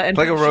 And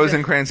like a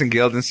Rosencrantz and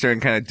Guildenstern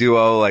kind of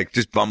duo, like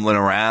just bumbling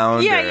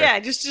around. Yeah.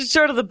 Just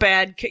sort of the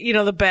bad,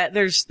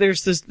 there's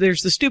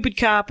the stupid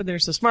cop and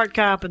there's the smart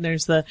cop and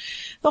there's the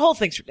whole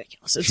thing's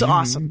ridiculous. It's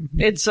awesome.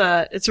 It's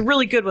a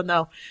really good one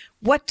though.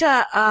 What,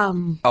 I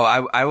want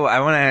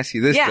to ask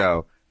you this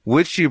though.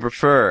 Which do you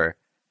prefer?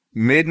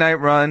 Midnight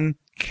Run,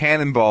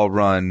 Cannonball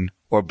Run,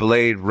 or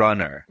Blade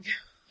Runner?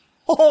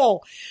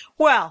 Oh,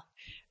 well.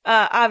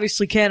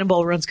 Obviously,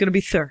 Cannonball Run's going to be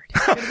third.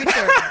 Is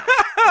that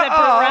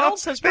Burt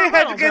Reynolds? That's Burt they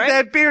had to get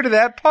that beer to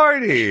that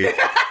party.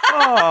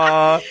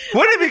 Aww.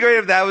 Wouldn't it be great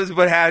if that was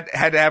what had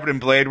to happen in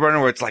Blade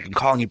Runner, where it's like, I'm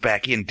calling you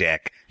back in,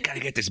 Deck.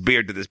 Gotta get this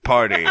beer to this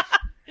party.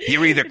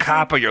 You're either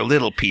cop or you're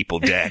little people,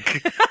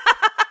 Deck.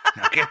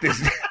 Now get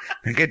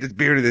this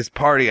beer to this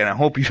party, and I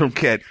hope you don't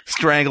get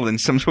strangled in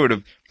some sort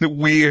of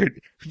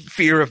weird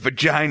fear of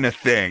vagina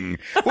thing.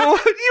 Well,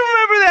 do you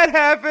remember that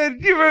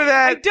happened? You remember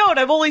that? I don't.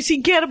 I've only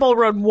seen Cannonball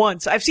Run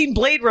once. I've seen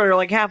Blade Runner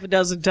like half a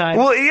dozen times.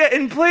 Well, yeah,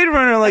 in Blade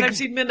Runner, like... And I've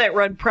seen Midnight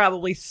Run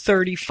probably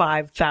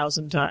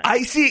 35,000 times.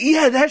 I see.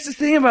 Yeah, that's the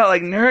thing about,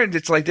 like, nerds.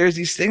 It's like there's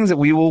these things that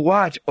we will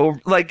watch over,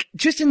 like,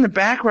 just in the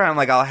background,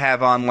 like, I'll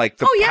have on, like,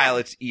 the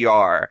Pilot's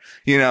ER,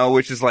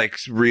 which is, like,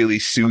 really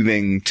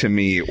soothing to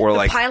me. Or,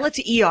 like... Pilot's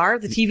ER?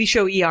 The TV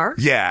show ER?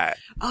 Yeah.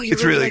 Oh, you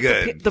it's really like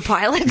good. The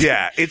Pilot?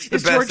 Yeah, it's the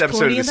best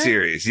episode of the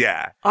series.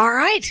 Yeah. All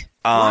right.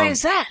 Why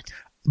is that?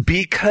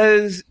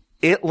 Because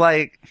it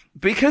was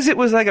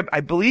like I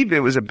believe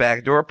it was a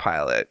backdoor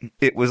pilot.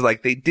 It was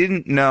like they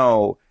didn't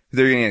know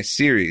they're getting a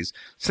series,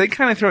 so they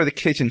kind of throw the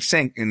kitchen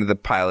sink into the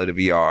pilot of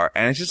ER,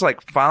 and it's just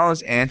like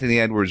follows Anthony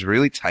Edwards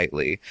really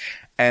tightly,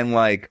 and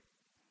like,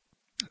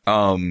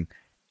 and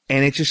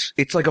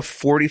it's like a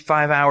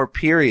 45-hour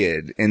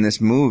period in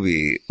this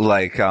movie.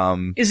 Like,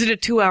 is it a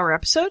 2-hour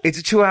episode? It's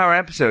a 2-hour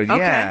episode. Okay.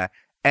 Yeah.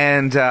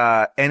 And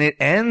it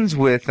ends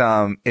with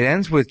Julianne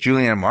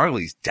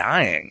Margulies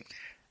dying.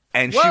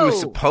 And Whoa. she was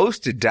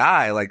supposed to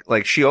die,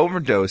 like she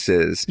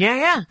overdoses.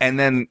 Yeah. And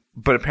then,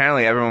 but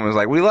apparently everyone was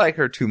like, we like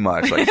her too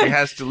much. Like, she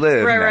has to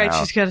live Right. now.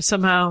 She's got to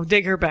somehow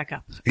dig her back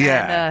up.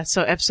 Yeah. And,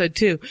 so episode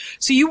 2.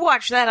 So you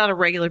watch that on a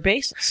regular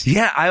basis.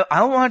 Yeah,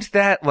 I'll watch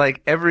that,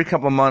 like, every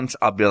couple of months.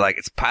 I'll be like,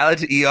 it's pilot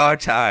to ER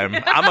time.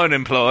 I'm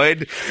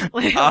unemployed.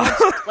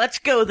 Let's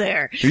go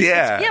there.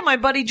 Yeah. Yeah, my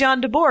buddy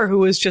John DeBoer, who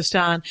was just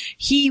on,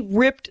 he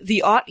ripped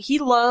he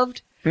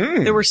loved.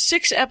 There were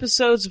 6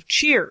 episodes of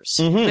Cheers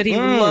that he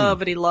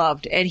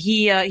loved. And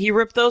he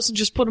ripped those and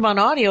just put them on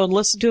audio and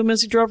listened to them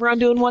as he drove around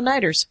doing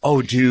one-nighters.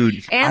 Oh,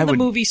 dude. And the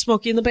movie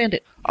Smokey and the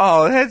Bandit.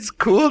 Oh, that's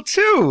cool,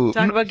 too.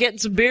 Talking about getting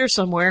some beer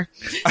somewhere.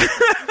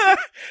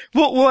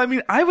 Well, I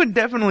mean, I would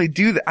definitely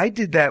do that. I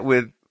did that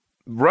with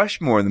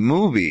Rushmore, the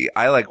movie.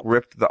 I, like,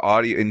 ripped the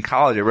audio, in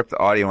college, I ripped the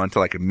audio onto,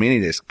 like, a mini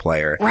disc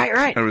player. Right.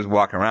 And I was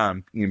walking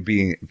around,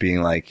 being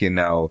like,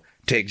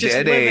 take Just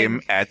dead living.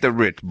 aim at the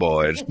rich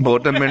boys,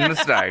 put them in the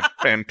sight,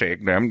 and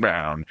take them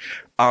down.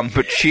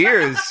 But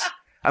Cheers,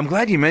 I'm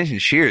glad you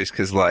mentioned Cheers,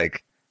 because,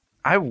 like,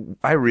 I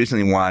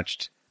recently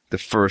watched the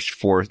first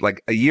 4,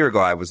 like, a year ago,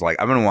 I was like,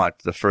 I'm going to watch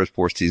the first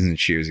 4 seasons of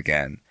Cheers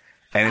again.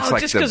 And it's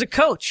like just because of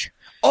Coach.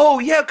 Oh,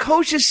 yeah,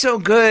 Coach is so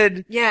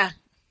good. Yeah.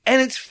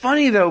 And it's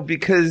funny, though,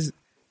 because,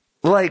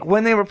 like,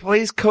 when they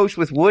replaced Coach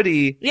with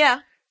Woody, Yeah.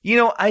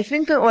 I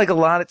think that, like, a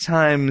lot of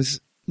times,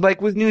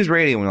 like, with news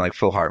radio, when, like,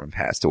 Phil Hartman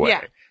passed away,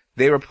 Yeah.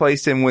 they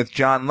replaced him with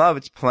John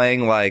Lovitz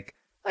playing, like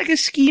a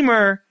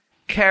schemer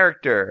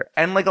character.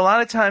 And, like, a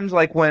lot of times,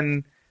 like,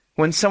 when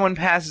someone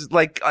passes,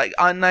 like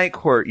on Night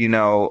Court,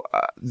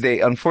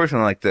 they,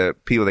 unfortunately, like, the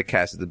people that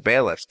casted the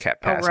bailiffs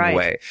kept passing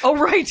away. Oh,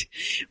 right.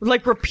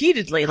 Like,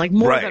 repeatedly, like,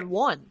 more than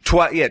one.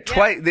 Twice.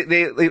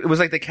 It was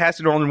like they cast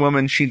an older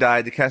woman, she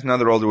died. They cast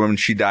another older woman,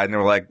 she died. And they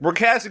were like, we're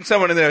casting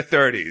someone in their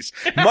 30s.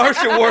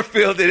 Marsha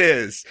Warfield it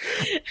is.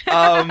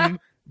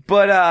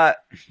 But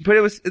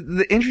it was,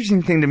 the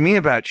interesting thing to me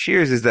about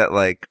Cheers is that,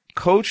 like,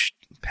 Coach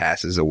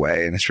passes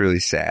away, and it's really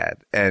sad.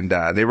 And,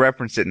 they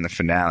reference it in the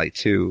finale,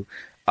 too,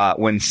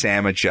 when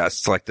Sam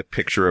adjusts, like, the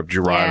picture of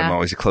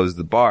Geronimo as he closes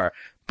the bar.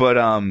 But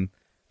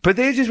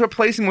they just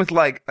replace him with,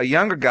 like, a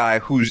younger guy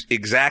who's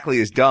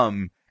exactly as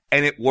dumb,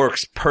 and it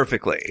works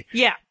perfectly.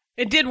 Yeah.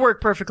 It did work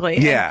perfectly.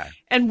 Yeah.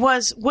 And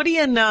was Woody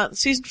in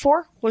season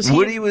 4?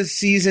 Woody was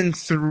season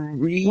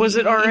 3. Was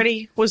it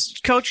already? Was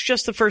Coach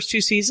just the first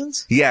 2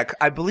 seasons? Yeah,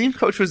 I believe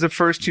Coach was the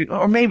first 2,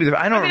 or maybe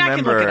I don't remember. I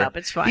can look it up.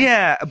 It's fine.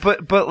 Yeah,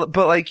 but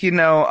like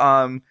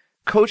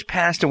Coach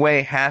passed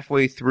away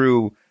halfway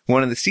through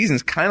one of the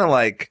seasons, kind of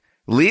like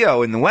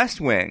Leo in The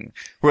West Wing,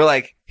 where,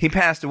 like, he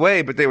passed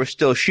away, but they were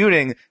still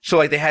shooting, so,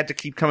 like, they had to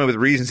keep coming with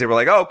reasons. They were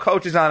like, oh,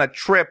 Coach is on a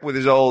trip with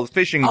his old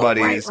fishing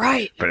buddies.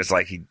 Right. But it's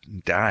like he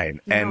died.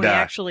 No, and he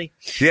actually.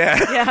 Yeah.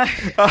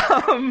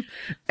 Yeah.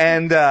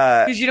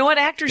 Because you know what?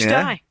 Actors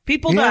die.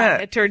 People die,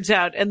 it turns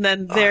out. And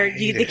then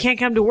they can't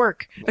come to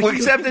work. Well,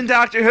 except in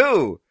Doctor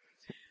Who.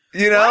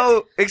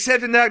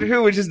 Except in Doctor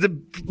Who, which is the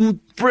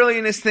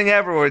brilliantest thing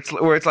ever,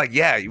 where it's like,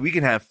 yeah, we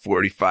can have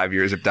 45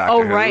 years of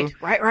Doctor Who. Oh,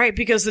 right,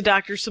 because the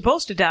doctor's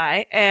supposed to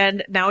die,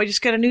 and now we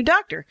just got a new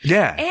doctor.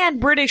 Yeah. And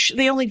British,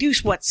 they only do,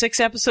 6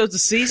 episodes a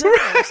season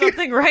or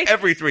something, right?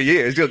 Every 3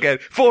 years, you'll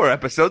get 4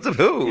 episodes of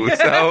Who,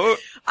 so.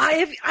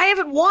 I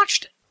haven't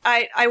watched,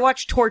 I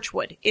watched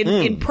Torchwood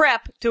in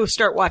prep to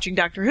start watching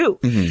Doctor Who.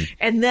 Mm-hmm.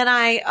 And then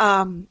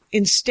I,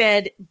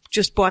 instead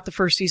just bought the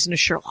first season of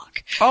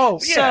Sherlock. Oh,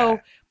 yeah.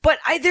 So, but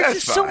there's That's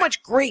just fine. so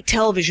much great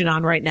television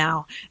on right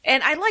now.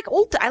 And I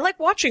like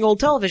watching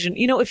old television.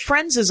 If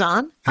Friends is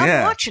on,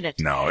 I'm watching it.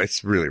 No,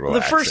 it's really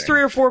relaxing. The first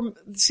 3 or 4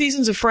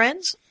 seasons of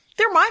Friends,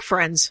 they're my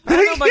friends. I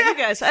don't know about you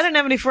guys. I didn't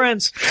have any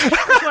friends. I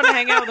just wanted to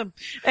hang out with them.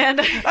 And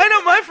I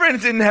know my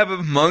friends didn't have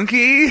a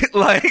monkey.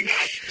 Like,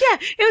 yeah,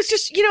 it was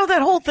just,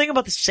 that whole thing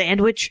about the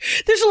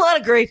sandwich. There's a lot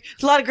of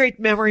great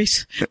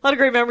memories. A lot of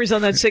great memories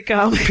on that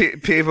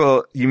sitcom.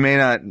 People, you may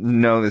not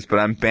know this, but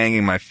I'm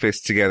banging my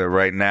fists together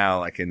right now,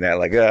 like in that,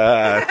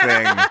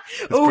 thing.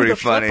 It's pretty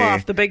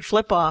funny. The big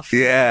flip off.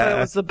 Yeah. But it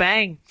was the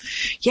bang.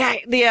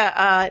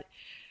 Yeah,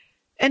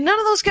 and none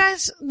of those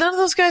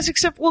guys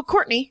except,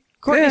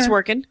 Courtney's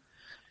working.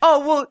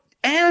 Oh, well,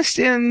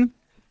 Aniston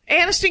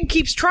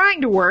keeps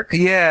trying to work.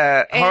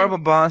 Yeah, Horrible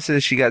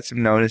Bosses, she got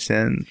some notice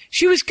in.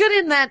 She was good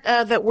in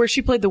that where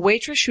she played the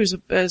waitress. She was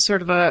a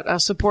sort of a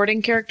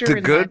supporting character.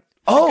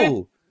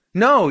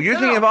 No, you're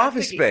thinking of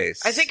Office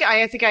Space. I think I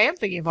am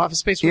thinking of Office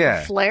Space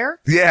with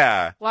flair.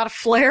 Yeah. A lot of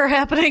flair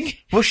happening.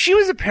 Well, she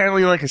was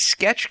apparently like a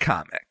sketch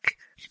comic.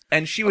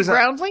 And she was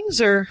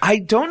Groundlings or? I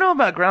don't know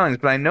about Groundlings,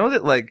 but I know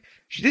that, like,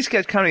 she did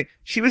sketch comedy.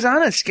 She was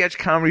on a sketch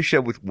comedy show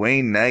with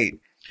Wayne Knight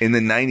in the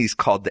 90s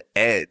called The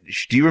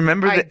Edge. Do you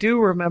remember that? I do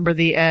remember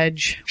The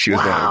Edge. She was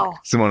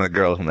one of the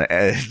girls on The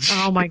Edge.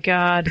 Oh my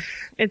God.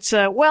 It's,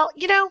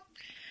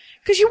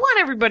 because you want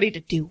everybody to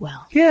do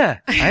well. Yeah,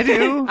 I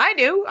do. I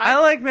do.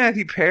 I like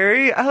Matthew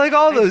Perry. I like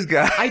all those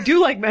guys. I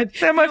do like Matthew.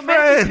 They're my friends.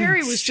 Matthew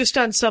Perry was just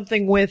on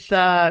something with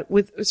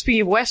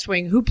speaking of West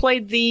Wing, who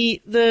played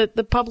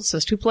the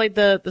publicist, who played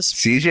the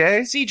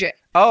CJ? CJ.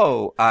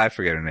 Oh, I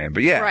forget her name,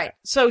 but yeah. Right.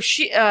 So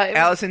she,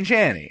 Allison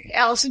Janney.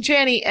 Allison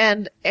Janney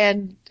and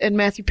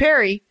Matthew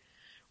Perry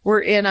were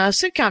in a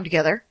sitcom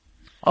together.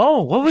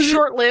 Oh, what was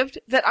short-lived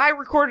that I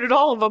recorded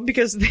all of them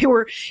because it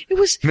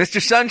was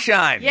Mr.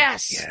 Sunshine.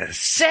 Yes.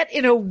 Set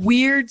in a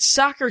weird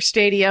soccer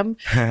stadium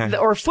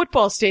or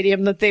football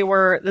stadium that they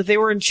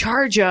were in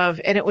charge of.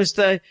 And it was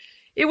the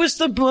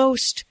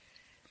most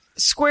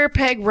square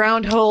peg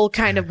round hole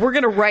kind of, we're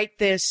going to write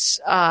this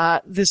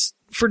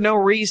for no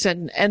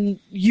reason, and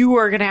you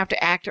are going to have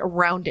to act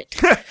around it.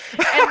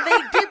 And they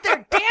did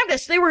their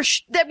damnedest. They were,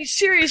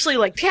 seriously,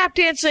 like tap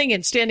dancing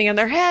and standing on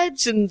their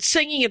heads and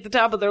singing at the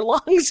top of their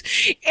lungs.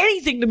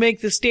 Anything to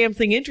make this damn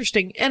thing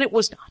interesting, and it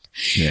was not.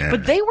 Yeah.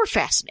 But they were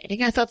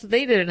fascinating. I thought that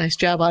they did a nice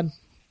job on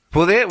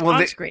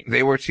screen.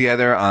 They worked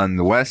together on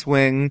The West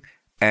Wing,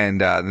 and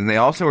then they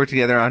also worked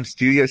together on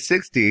Studio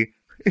 60.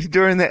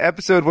 During the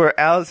episode where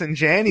Allison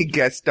Janney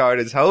guest starred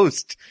as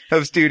host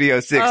of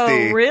Studio 60.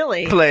 Oh,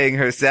 really? Playing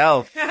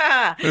herself.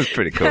 It was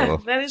pretty cool.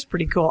 That is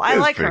pretty cool. I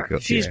like her. Cool,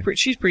 she's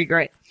pretty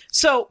great.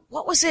 So,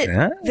 what was it?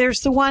 Yeah.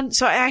 There's the one,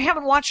 so I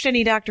haven't watched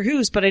any Doctor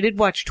Who's, but I did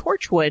watch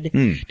Torchwood.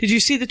 Did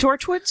you see the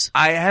Torchwoods?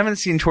 I haven't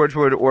seen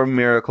Torchwood or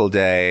Miracle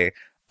Day.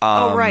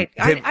 Oh, right.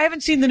 I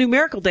haven't seen the new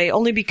Miracle Day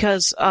only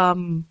because,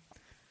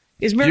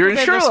 is Miracle You're in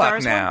Day Sherlock the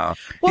Stars now.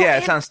 Well, yeah,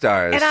 it's on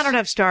Stars. And I don't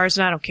have Stars,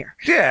 and I don't care.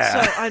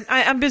 Yeah. So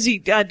I'm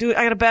busy. I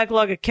got a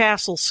backlog of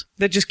Castles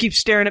that just keep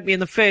staring at me in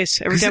the face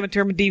every time I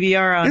turn my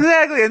DVR on.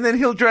 Exactly, and then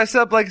he'll dress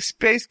up like a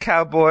space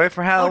cowboy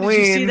for Halloween. Oh,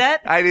 did you see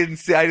that? I didn't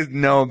see. I just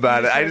know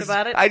about it.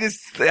 I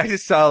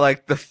just saw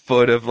like the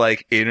foot of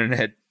like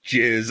internet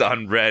jizz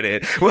on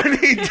Reddit when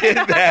he did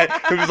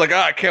that. It was like,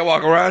 I can't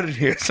walk around in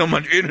here. So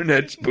much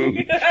internet spook.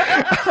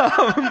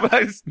 But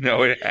I just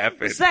know it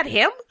happened. Is that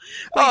him?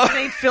 Like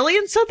Nate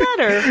Fillion said that,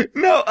 or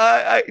no?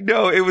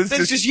 No, it was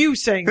just you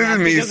saying that.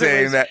 This is me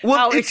saying that. Well,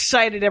 how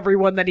excited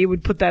everyone that he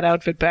would put that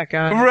outfit back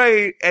on,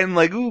 right? And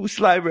like, ooh,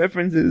 slide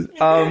references.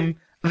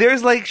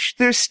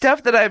 There's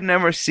stuff that I've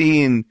never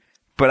seen,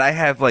 but I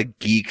have like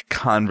geek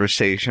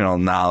conversational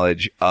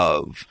knowledge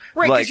of.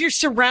 Right, because you're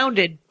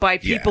surrounded by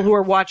people who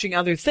are watching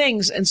other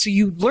things, and so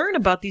you learn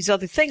about these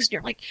other things, and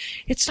you're like,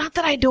 it's not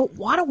that I don't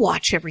want to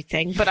watch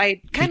everything, but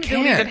I kind of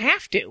don't even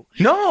have to.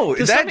 No,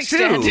 to that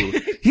too.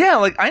 Yeah,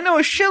 like I know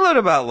a shitload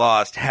about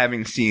Lost,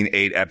 having seen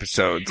 8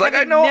 episodes. Like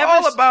I know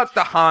all about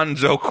the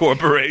Hanzo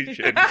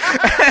Corporation. And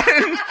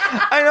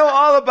I know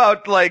all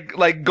about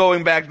like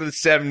going back to the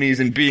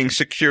 70s and being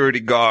security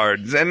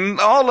guards,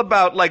 and all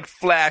about like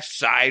Flash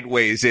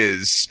Sideways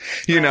is,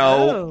 you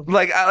know,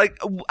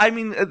 I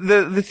mean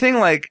the thing,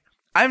 like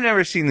I've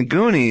never seen the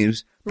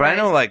Goonies, but I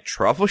know like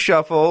Truffle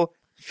Shuffle,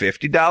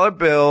 $50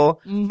 bill.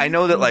 I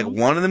know that like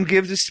one of them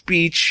gives a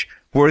speech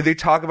where they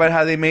talk about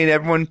how they made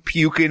everyone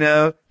puke in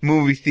a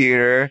movie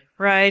theater.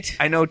 Right.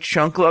 I know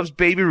Chunk loves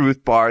Baby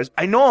Ruth bars.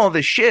 I know all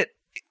this shit.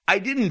 I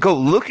didn't go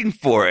looking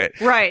for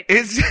it. Right.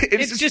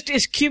 It's just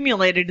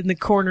accumulated in the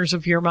corners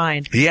of your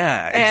mind.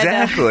 Yeah,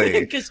 exactly.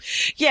 Because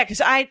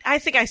I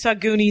think I saw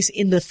Goonies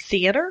in the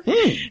theater,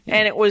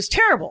 and it was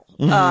terrible.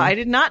 I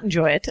did not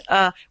enjoy it.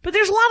 But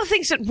there's a lot of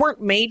things that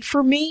weren't made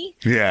for me.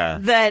 Yeah.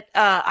 That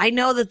I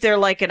know that they're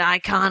like an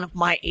icon of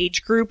my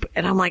age group,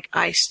 and I'm like,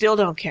 I still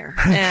don't care.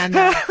 And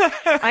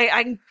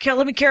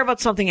let me care about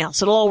something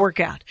else. It'll all work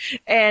out.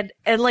 And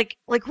like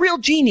Real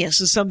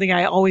Genius is something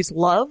I always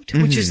loved,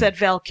 which is that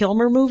Val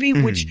Kilmer movie,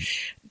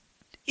 which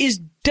is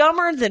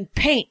dumber than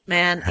paint,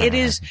 man. It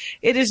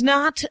is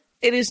not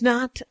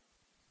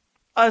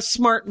a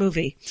smart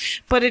movie,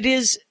 but it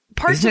is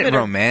parts of it. Isn't it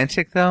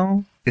romantic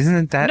though? Isn't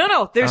it that?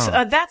 No. There's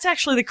that's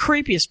actually the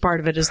creepiest part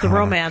of it is the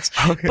romance.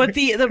 Okay. But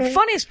the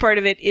funniest part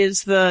of it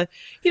is there's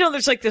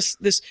like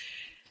this.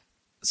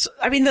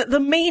 I mean, the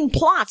main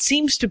plot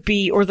seems to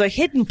be, or the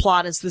hidden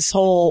plot is this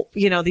whole,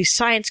 these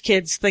science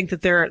kids think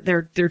that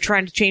they're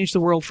trying to change the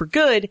world for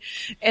good,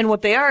 and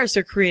what they are is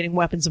they're creating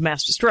weapons of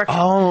mass destruction.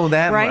 Oh,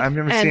 that right? I've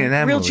never seen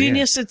that Real movie.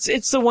 Genius,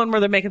 it's the one where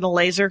they're making the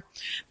laser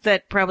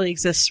that probably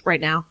exists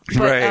right now. But,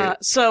 right.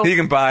 So you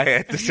can buy it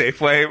at the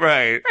Safeway,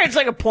 right? Right, it's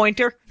like a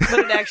pointer, but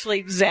it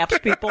actually zaps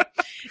people.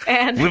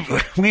 And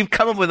we've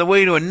come up with a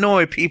way to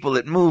annoy people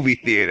at movie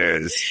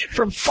theaters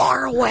from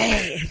far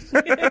away.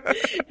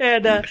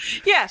 And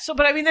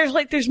but I mean,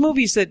 there's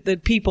movies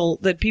that people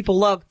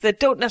love that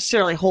don't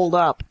necessarily hold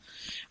up,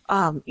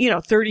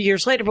 30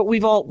 years later, but we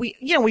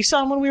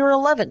saw them when we were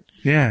 11.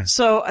 Yeah.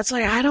 So it's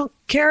like, I don't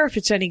care if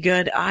it's any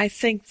good. I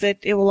think that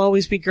it will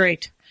always be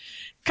great.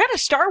 Kind of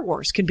Star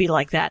Wars can be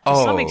like that to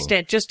some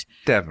extent. Just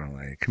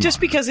definitely.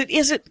 Because it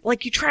isn't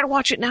like you try to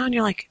watch it now and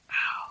you're like,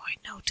 oh,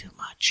 I know too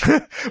much.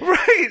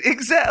 Right,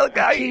 exactly.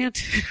 I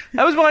can't.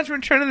 I was watching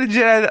Return of the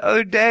Jedi the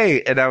other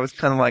day, and I was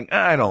kind of like,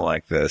 I don't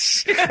like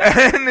this.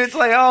 And it's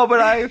like,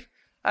 but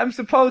I'm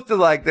supposed to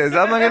like this.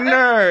 I'm like a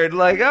nerd.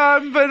 Like,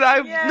 but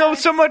I know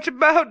so much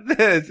about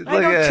this. It's I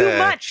know too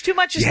much. Too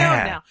much is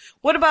known now.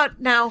 What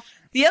about now?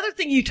 The other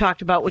thing you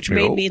talked about, which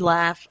made me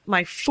laugh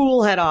my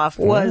fool head off,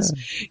 was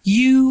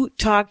you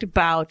talked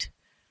about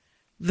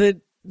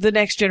the the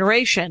Next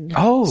Generation.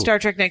 Oh. Star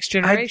Trek Next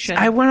Generation.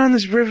 I went on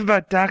this riff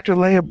about Dr.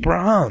 Leia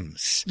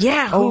Brahms.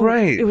 Yeah.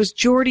 Right. It was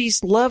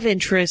Geordi's love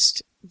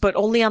interest, but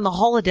only on the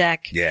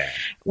holodeck. Yeah.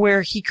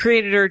 Where he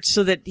created her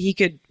so that he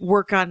could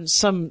work on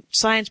some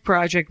science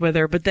project with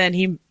her, but then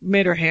he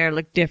made her hair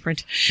look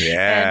different.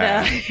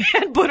 Yeah.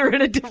 And put her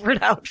in a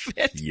different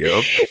outfit.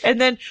 Yep.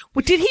 And then,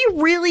 did he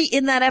really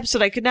in that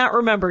episode? I could not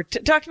remember.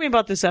 Talk to me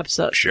about this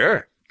episode.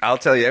 Sure. I'll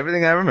tell you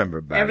everything I remember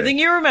about it. Everything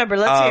you remember.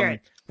 Let's hear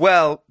it.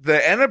 Well,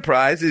 the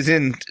Enterprise is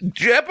in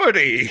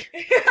jeopardy.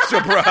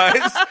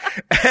 Surprise.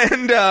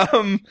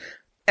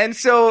 And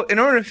so in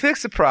order to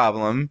fix the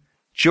problem,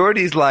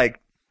 Geordi's like,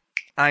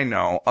 I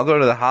know, I'll go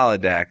to the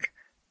holodeck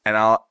and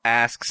I'll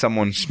ask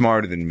someone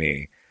smarter than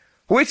me.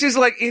 Which is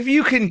like, if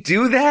you can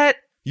do that,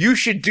 you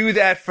should do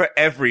that for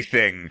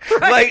everything.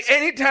 Right. Like,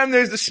 anytime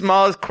there's the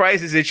smallest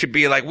crisis, it should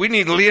be like, we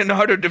need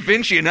Leonardo da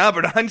Vinci and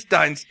Albert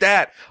Einstein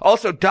stat.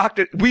 Also,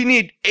 we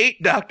need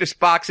 8 Dr.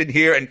 Spocks in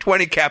here and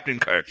 20 Captain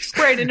Kirks.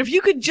 Right, and if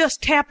you could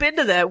just tap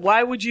into that,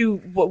 why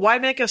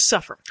make us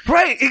suffer?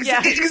 Right,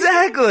 Yeah.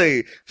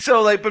 Exactly.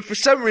 So, like, but for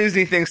some reason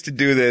he thinks to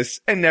do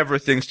this and never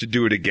thinks to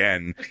do it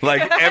again.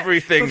 Like,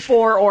 everything.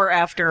 Before or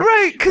after.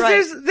 Right,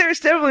 because there's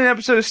definitely an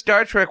episode of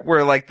Star Trek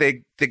where, like,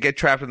 they get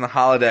trapped in the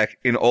holodeck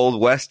in Old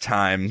West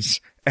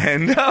times,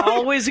 and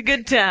always a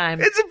good time.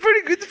 It's a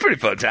pretty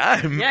fun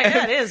time.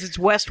 Yeah, it is. It's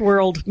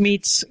Westworld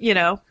meets,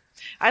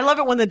 I love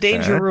it when the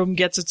Danger Room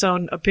gets its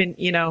own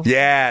opinion,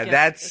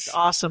 Yeah, it's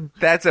awesome.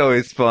 That's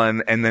always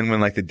fun. And then when,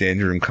 like, the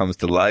Danger Room comes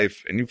to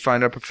life and you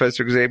find out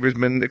Professor Xavier's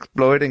been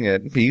exploiting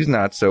it, he's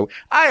not so.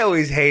 I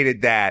always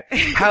hated that.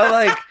 How,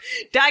 like...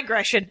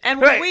 Digression. And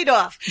we'll Right. lead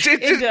off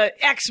into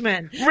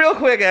X-Men. Real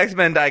quick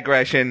X-Men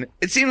digression.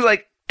 It seems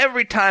like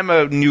every time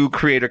a new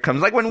creator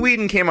comes, like when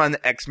Whedon came on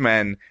the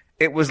X-Men,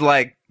 it was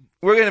like,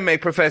 we're going to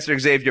make Professor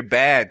Xavier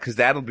bad because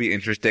that'll be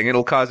interesting.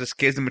 It'll cause a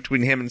schism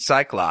between him and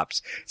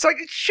Cyclops. It's like,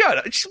 shut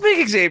up. Just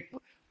make Xavier.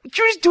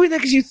 You're just doing that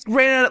because you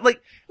ran out of,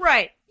 like...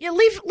 Right. Yeah,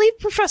 leave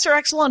Professor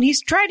X alone.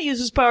 He's trying to use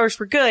his powers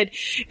for good,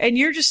 and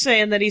you're just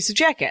saying that he's a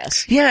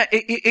jackass. Yeah,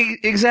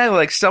 exactly.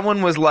 Like,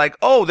 someone was like,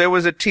 oh, there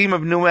was a team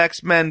of new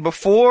X-Men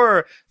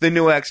before the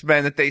new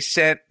X-Men that they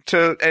sent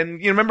to,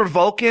 and you remember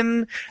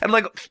Vulcan? And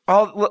like,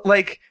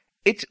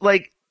 it's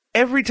like,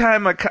 I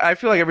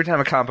feel like every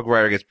time a comic book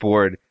writer gets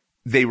bored,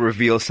 they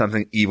reveal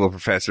something evil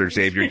Professor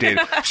Xavier did.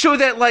 So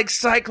that, like,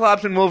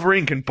 Cyclops and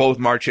Wolverine can both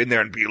march in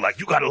there and be like,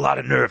 you got a lot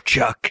of nerve,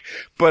 Chuck.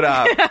 But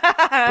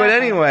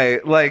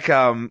anyway,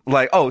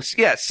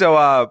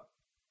 so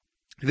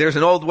there's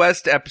an Old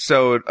West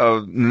episode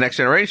of The Next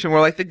Generation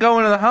where, like, they go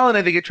into the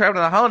holodeck, they get trapped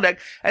in the holodeck,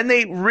 and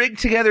they rig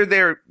together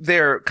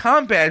their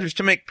comm badges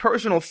to make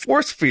personal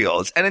force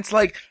fields. And it's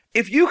like,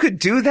 if you could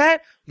do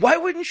that, why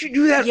wouldn't you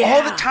do that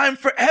all the time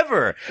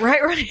forever?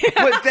 Right.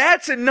 But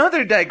that's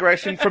another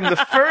digression from the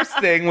first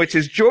thing, which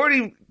is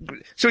Geordi.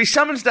 So he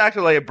summons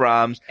Dr. Leia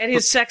Brahms. And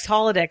his sex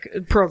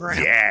holodeck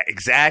program. Yeah,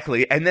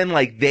 exactly. And then,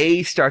 like,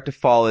 they start to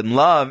fall in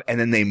love, and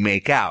then they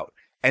make out.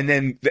 And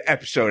then the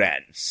episode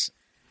ends.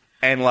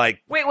 And,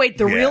 like... Wait,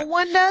 the real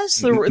one does?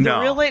 The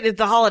real lady?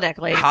 The holodeck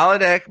lady.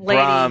 Holodeck,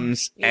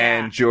 Brahms,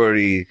 and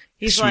Geordi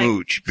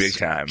smooch like, big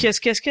time. Kiss,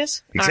 kiss,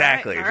 kiss?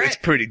 Exactly. All right. It's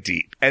pretty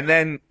deep. And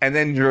then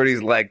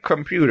Geordi's like,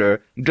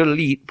 computer,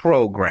 delete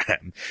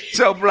program.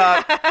 So,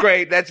 blah,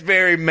 great. That's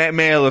very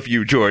male of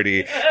you,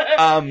 Geordi.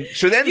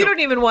 So then... You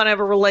don't even want to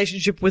have a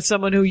relationship with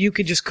someone who you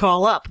could just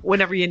call up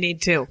whenever you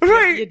need to.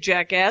 Right. You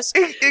jackass.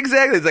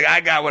 Exactly. It's like,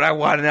 I got what I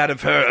wanted out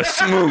of her.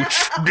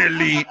 Smooch,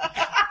 delete.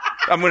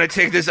 I'm going to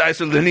take this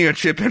isolinear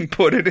chip and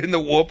put it in the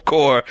warp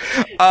core.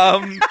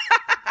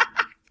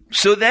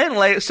 So then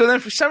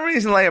for some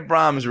reason, Leia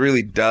Brahms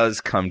really does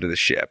come to the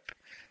ship.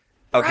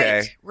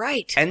 Okay.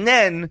 Right. And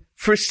then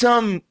for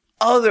some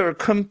other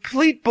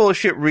complete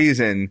bullshit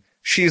reason,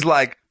 she's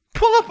like,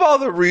 pull up all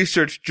the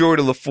research Geordi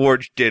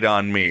LaForge did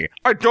on me.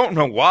 I don't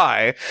know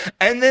why.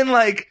 And then,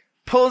 like,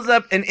 pulls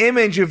up an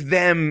image of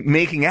them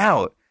making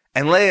out.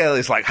 And Leia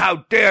is like,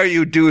 how dare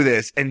you do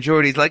this? And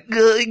Geordi's like,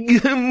 I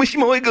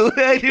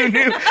don't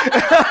know.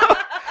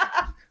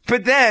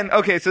 But then,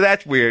 okay, so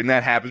that's weird and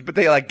that happens, but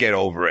they, like, get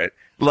over it.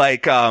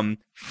 Like,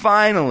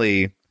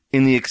 finally,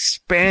 in the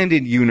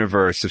expanded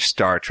universe of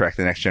Star Trek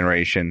The Next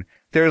Generation,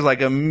 there's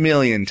like a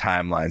million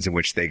timelines in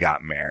which they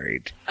got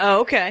married. Oh,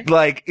 okay.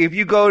 Like, if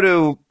you go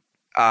to,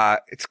 I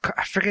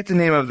forget the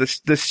name of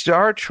this, the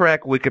Star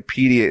Trek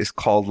Wikipedia is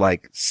called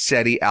like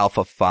SETI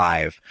Alpha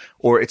 5,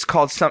 or it's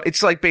called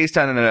it's like based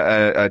on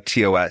a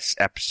TOS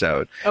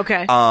episode.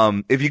 Okay.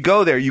 If you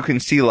go there, you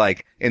can see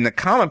like in the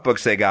comic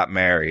books they got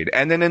married,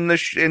 and then in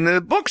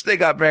the books they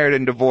got married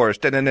and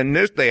divorced, and then in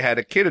this they had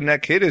a kid, and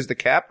that kid is the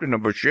captain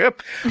of a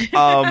ship.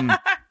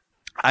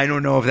 I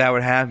don't know if that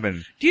would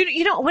happen. Do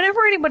you know,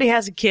 whenever anybody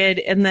has a kid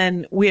and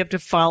then we have to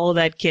follow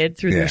that kid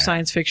through their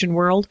science fiction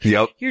world,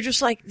 Yep. You're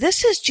just like,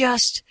 this is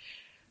just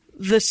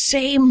the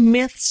same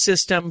myth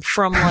system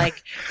from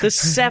like the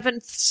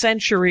 7th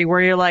century where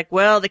you're like,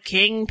 well, the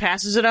king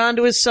passes it on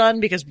to his son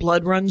because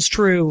blood runs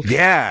true.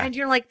 Yeah. And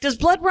you're like, does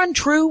blood run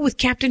true with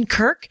Captain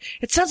Kirk?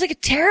 It sounds like a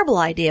terrible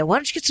idea. Why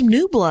don't you get some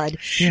new blood?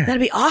 Yeah.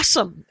 That'd be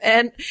awesome.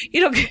 And,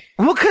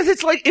 Well, because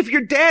it's like, if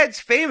your dad's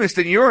famous,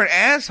 then you're an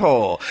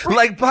asshole.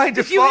 Like, by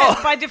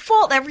default. by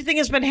default, everything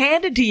has been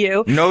handed to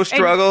you. No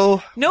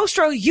struggle. No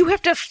struggle. You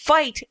have to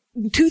fight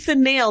tooth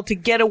and nail to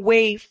get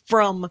away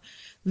from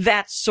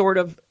that sort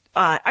of,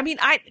 I'm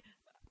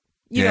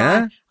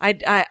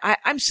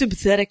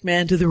sympathetic,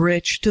 man, to the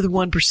rich, to the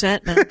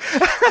 1%, man.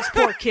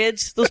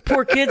 Those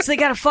poor kids, they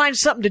gotta find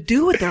something to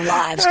do with their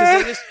lives,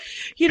 cause they just,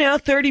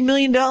 $30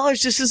 million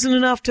just isn't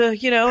enough to,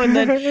 and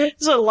then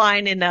there's a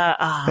line in,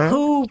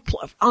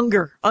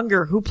 Unger,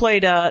 who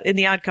played, in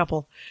The Odd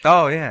Couple.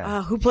 Oh,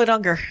 yeah. Who played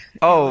Unger?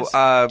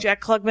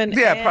 Jack Klugman.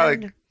 Yeah,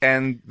 probably.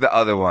 And the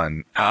other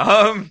one.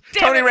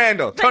 Tony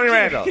Randall. Tony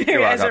Randall.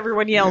 As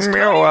everyone yells, Tony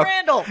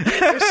Randall.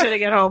 They're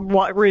sitting at home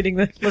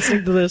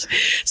listening to this.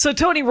 So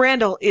Tony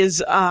Randall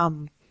is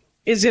in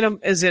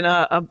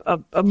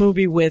a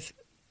movie with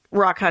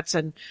Rock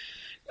Hudson,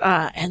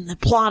 and the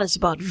plot is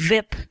about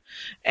VIP,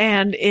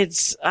 and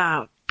it's,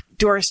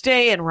 Doris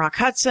Day and Rock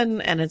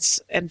Hudson,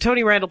 and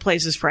Tony Randall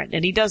plays his friend,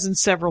 and he does in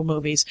several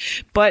movies,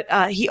 but,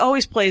 he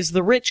always plays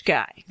the rich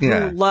guy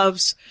who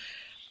loves,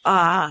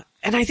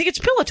 and I think it's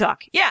Pillow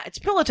Talk. Yeah, it's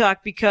Pillow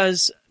Talk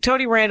because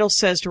Tony Randall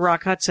says to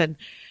Rock Hudson,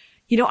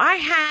 I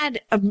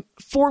had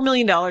 $4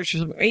 million or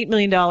 $8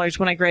 million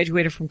when I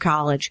graduated from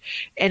college,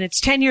 and it's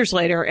 10 years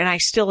later, and I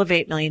still have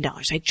 $8 million.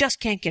 I just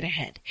can't get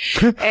ahead.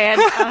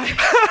 And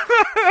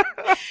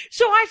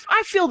so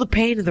I feel the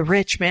pain of the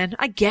rich, man.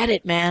 I get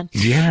it, man.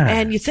 Yeah.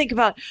 And you think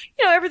about,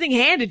 everything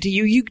handed to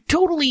you. You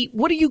totally,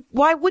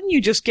 why wouldn't you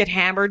just get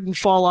hammered and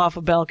fall off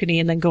a balcony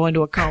and then go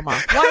into a coma?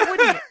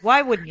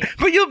 Why wouldn't you?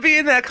 But you'll be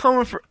in that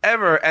coma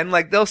forever, and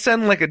like they'll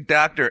send like a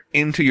doctor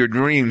into your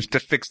dreams to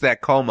fix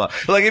that coma.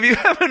 Like if you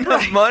have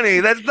enough money,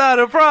 that's not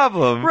a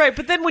problem. Right,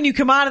 but then when you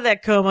come out of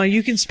that coma,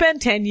 you can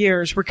spend 10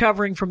 years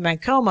recovering from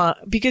that coma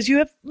because you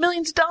have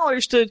millions of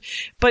dollars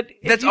but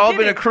that's all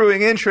been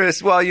accruing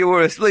interest while you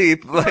were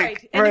asleep.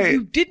 Right. And if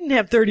you didn't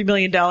have $30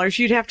 million,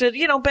 you'd have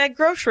to, bag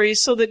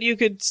groceries so that you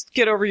could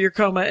get over your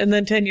coma, and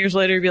then 10 years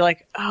later you'd be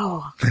like,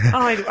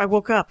 I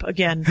woke up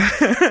again.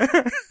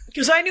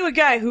 Because I knew a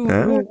guy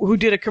who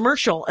did a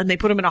commercial, and they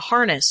put him in a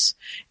harness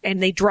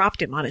and they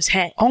dropped him on his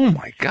head. Oh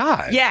my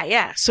God.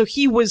 Yeah. So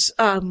he was,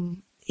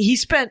 he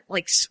spent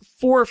like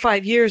 4 or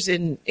 5 years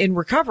in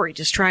recovery,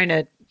 just trying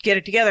to get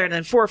it together. And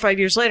then 4 or 5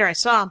 years later, I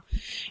saw him,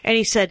 and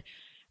he said,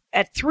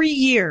 at 3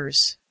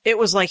 years, it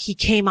was like he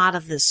came out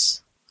of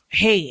this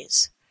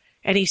haze.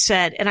 And he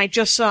said, and I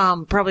just saw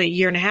him probably a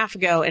year and a half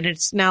ago, and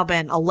it's now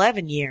been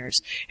 11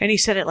 years. And he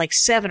said at like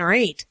 7 or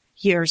 8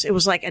 years, it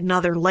was like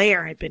another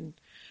layer had been,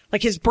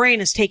 like his brain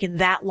has taken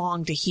that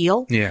long to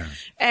heal. Yeah.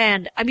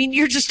 And I mean,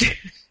 you're just,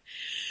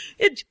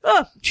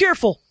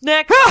 cheerful.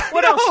 Next.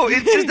 What else? No,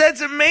 it's just,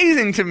 that's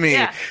amazing to me.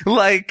 Yeah.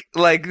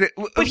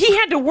 But he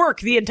had to work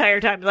the entire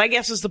time. I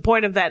guess is the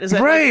point of that, is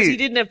that right. Because he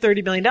didn't have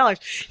 $30 million.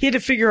 He had to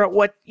figure out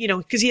what,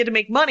 because he had to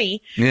make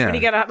money when he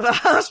got out of the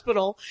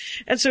hospital.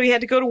 And so he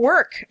had to go to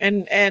work.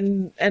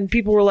 And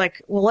people were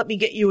like, well, let me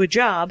get you a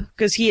job.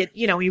 Cause he had,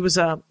 he was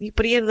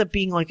but he ended up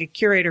being like a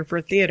curator for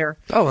a theater.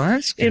 Oh,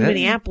 that's good. In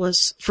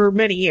Minneapolis for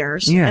many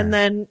years. Yeah. And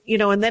then,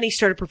 and then he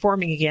started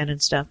performing again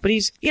and stuff. But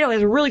he's, he's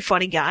a really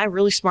funny guy,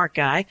 really smart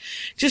guy.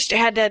 Just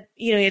had to,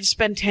 he had to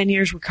spend 10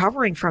 years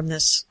recovering from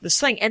this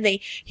thing. And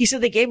he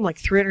said they gave him like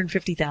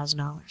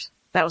 $350,000.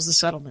 That was the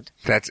settlement.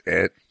 That's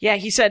it. Yeah.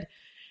 He said,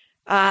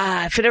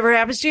 if it ever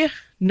happens to you,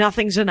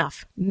 nothing's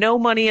enough. No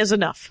money is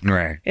enough.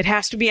 Right. It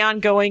has to be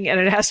ongoing, and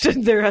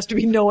there has to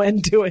be no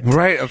end to it.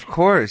 Right. Of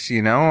course. I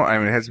mean,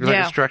 it has to be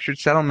like a structured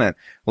settlement.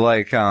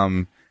 Like,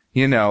 but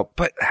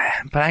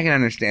I can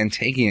understand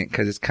taking it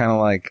because it's kind of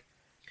like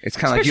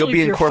you'll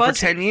be in court for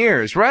 10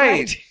 years.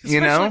 Right.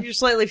 Especially if you're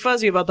slightly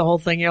fuzzy about the whole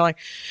thing. You're like,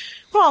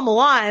 well, I'm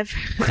alive.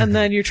 And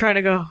then you're trying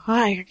to go,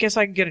 I guess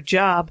I can get a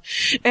job.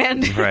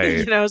 And,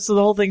 so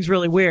the whole thing's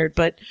really weird.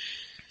 But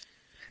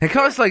it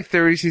costs like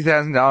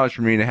 $32,000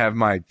 for me to have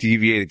my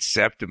deviated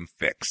septum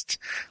fixed.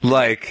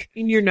 Like.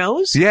 In your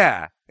nose?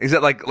 Yeah. Is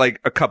that like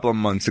a couple of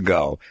months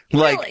ago?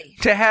 Really? Like,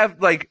 to have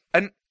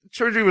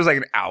surgery was like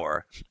an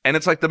hour, and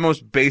it's like the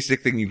most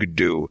basic thing you could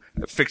do,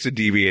 fix a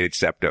deviated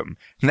septum.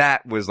 And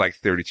that was like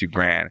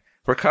 $32,000.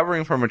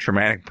 Recovering from a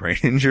traumatic brain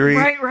injury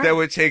that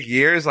would take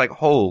years, like,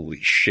 holy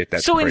shit,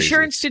 that's so crazy.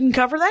 Insurance didn't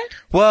cover that?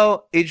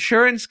 Well,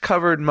 insurance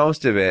covered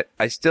most of it.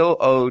 I still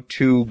owe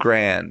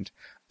 $2,000.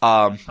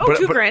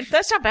 $2,000.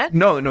 That's not bad.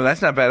 No,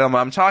 that's not bad.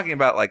 I'm talking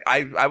about like,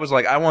 I was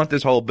like, I want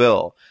this whole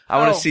bill. I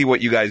want to see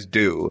what you guys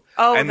do.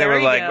 Oh, and they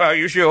were like, are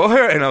you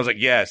sure? And I was like,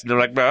 yes. And they're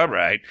like, all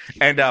right.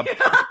 And,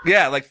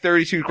 like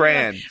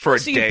 $32,000 for a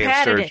day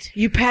of surgery.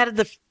 You patted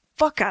the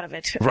fuck out of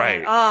it.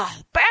 Right.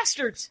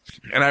 Bastards.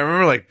 And I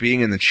remember like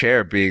being in the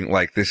chair being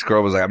like, this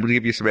girl was like, I'm going to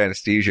give you some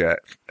anesthesia.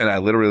 And I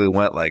literally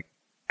went like,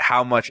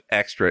 how much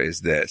extra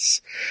is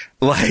this?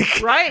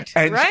 Like, Right.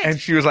 And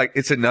she was like,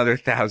 it's another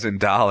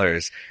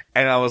 $1,000.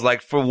 And I was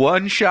like, for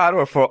one shot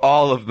or for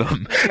all of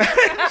them?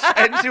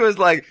 And she was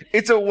like,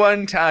 it's a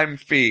one-time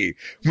fee.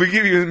 We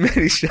give you as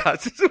many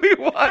shots as we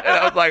want. And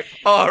I was like,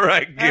 all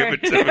right, give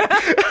it to me.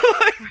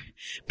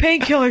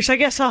 Painkillers, I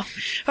guess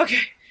okay.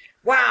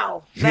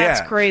 Wow.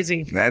 That's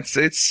crazy. Things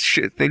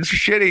are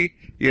shitty,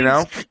 you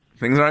know?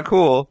 Things aren't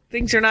cool.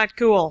 Things are not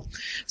cool.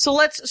 So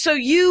so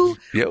we've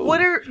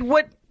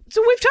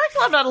talked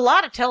about a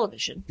lot of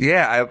television.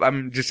 Yeah,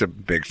 I'm just a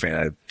big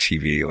fan of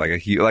TV.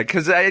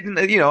 Cause I didn't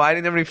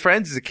have any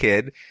friends as a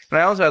kid. And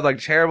I also had like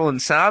terrible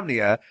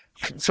insomnia.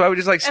 So I would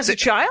just like as a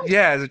child?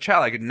 Yeah, as a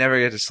child, I could never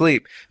get to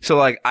sleep. So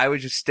like I would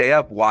just stay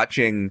up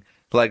watching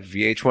like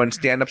VH1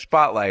 Stand Up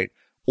Spotlight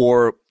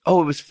or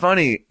it was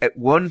funny at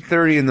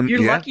 1:30 in the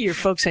You're lucky your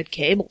folks had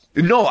cable.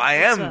 No, I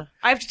am.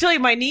 I have to tell you,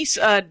 my niece,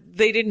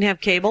 they didn't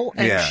have cable,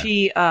 and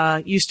she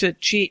used to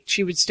cheat.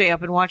 She would stay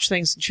up and watch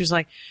things, and she was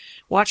like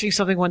watching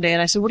something one day,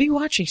 and I said, "What are you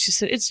watching?" She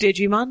said, "It's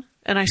Digimon,"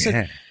 and I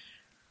said,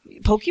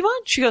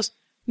 "Pokemon?" She goes,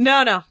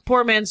 No,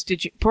 poor man's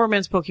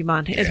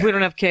Pokemon. We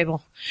don't have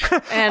cable.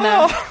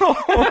 And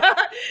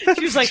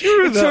she was like,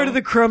 it's sort of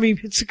the crummy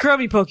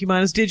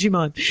Pokemon. It's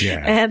Digimon.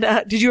 Yeah.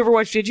 And did you ever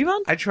watch Digimon?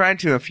 I tried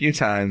to a few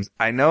times.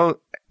 I know,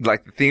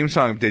 like, the theme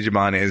song of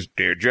Digimon is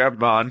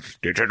Digimon,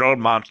 digital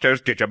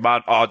monsters,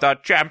 Digimon are the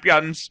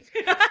champions.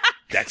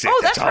 That's it. Oh,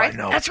 that's all right. I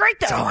know. That's right,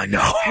 though. That's all I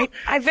know.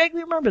 I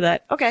vaguely remember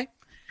that. Okay.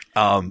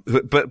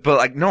 But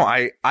like, no,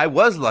 I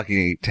was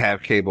lucky to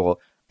have cable.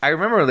 I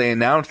remember they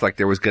announced like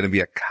there was going to be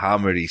a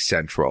Comedy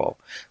Central.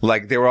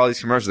 Like there were all these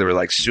commercials that were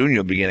like, soon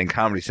you'll be getting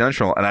Comedy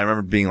Central. And I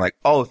remember being like,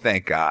 oh,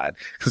 thank God.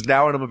 Because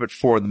now when I'm up at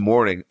 4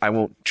 a.m, I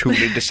won't tune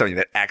into something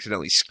that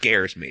accidentally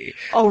scares me.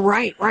 Oh,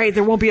 right.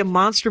 There won't be a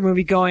monster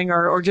movie going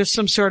or just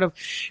some sort of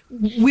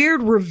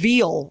weird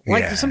reveal.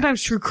 Like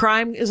sometimes true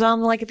crime is on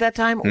like at that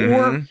time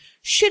or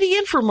shitty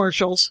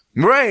infomercials.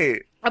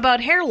 Right. About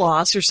hair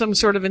loss or some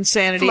sort of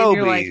insanity.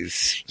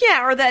 Flobies. And you're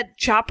like, or that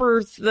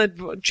chopper,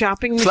 the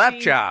chopping Slap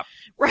machine. chop.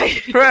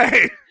 Right.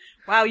 Right.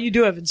 Wow, you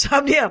do have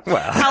insomnia.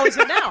 Well. How is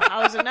it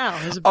now? Is it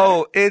better?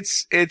 Oh,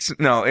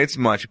 it's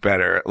much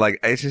better. Like,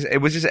 it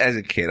was just as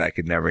a kid, I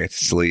could never get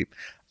to sleep.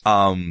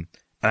 And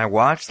I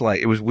watched,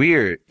 like, it was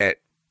weird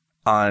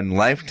on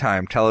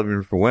Lifetime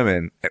television for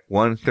women at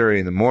 1:30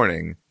 in the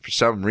morning, for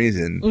some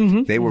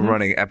reason, they were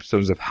running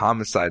episodes of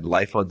Homicide: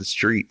 Life on the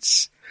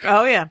Streets.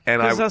 Oh yeah,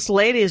 because us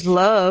ladies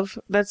love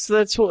that's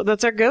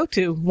our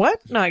go-to. What?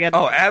 No, I got.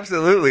 Oh,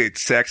 absolutely!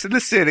 It's Sex in the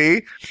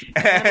City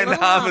and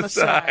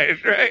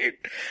Homicide, right?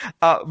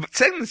 But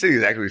Sex in the City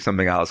is actually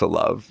something I also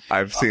love.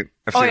 I've seen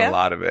a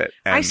lot of it.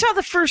 I saw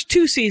the first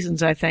 2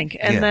 seasons, I think,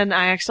 and then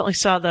I accidentally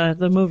saw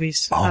the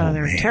movies. Oh,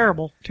 they were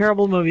terrible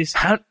movies.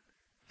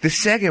 The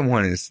second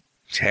one is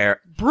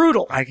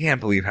brutal. I can't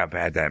believe how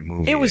bad that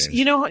movie is. It was,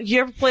 you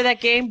ever play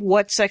that game?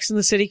 What Sex in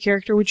the City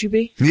character would you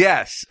be?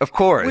 Yes, of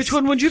course. Which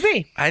one would you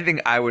be? I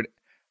think I would.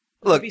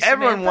 Look,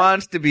 everyone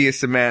wants to be a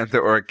Samantha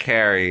or a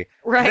Carrie.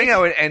 Right. I think I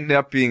would end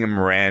up being a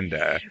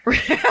Miranda.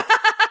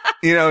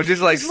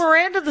 Just like. Is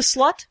Miranda the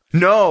slut?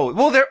 No.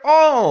 Well, they're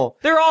all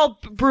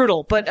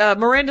brutal, but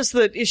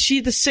is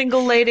she the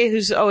single lady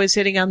who's always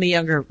hitting on the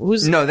younger?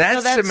 No,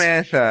 that's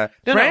Samantha.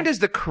 Miranda's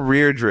the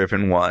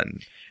career-driven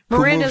one.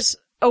 Miranda's.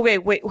 Okay,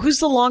 wait. Who's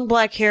the long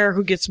black hair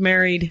who gets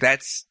married?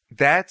 That's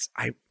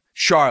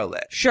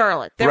Charlotte.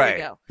 There we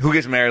go. Who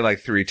gets married like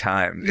 3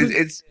 times.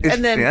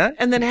 And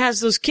then has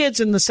those kids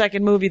in the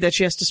second movie that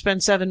she has to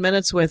spend 7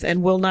 minutes with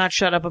and will not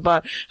shut up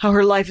about how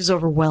her life is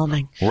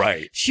overwhelming.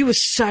 Right. She was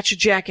such a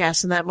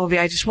jackass in that movie.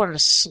 I just wanted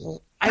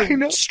to I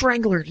would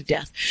strangle her to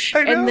death.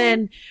 I know. And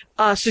then,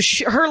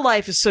 her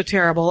life is so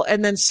terrible.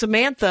 And then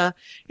Samantha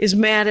is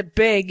mad at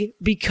Big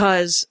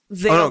because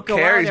they don't go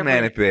Carrie's out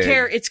mad at Big.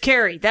 It's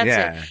Carrie.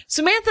 That's it.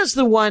 Samantha's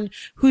the one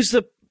who's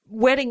the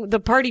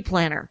party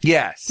planner.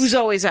 Yes. Who's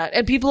always out.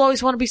 And people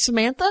always want to be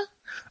Samantha?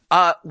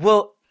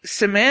 Well,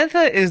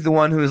 Samantha is the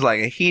one who's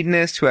like a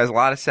hedonist who has a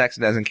lot of sex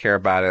and doesn't care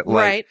about it.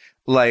 Right.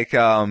 Like,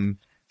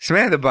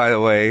 Samantha, by the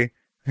way,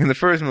 in the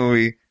first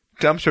movie,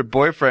 dumps her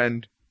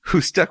boyfriend who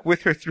stuck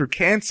with her through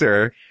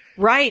cancer.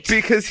 Right.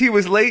 Because he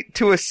was late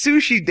to a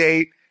sushi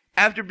date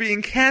after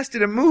being cast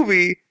in a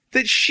movie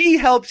that she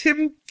helped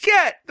him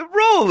get the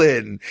role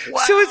in.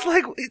 Wow. So it's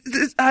like,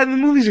 the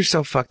movies are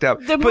so fucked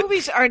up.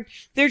 Movies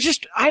they're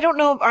just, I don't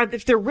know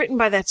if they're written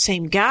by that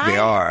same guy. They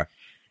are.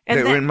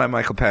 They're written by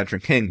Michael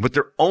Patrick King, but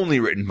they're only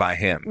written by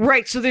him.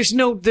 Right. So there's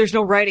no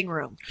writing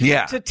room.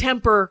 Yeah. To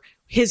temper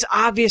his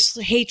obvious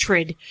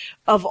hatred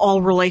of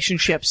all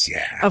relationships,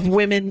 of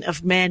women,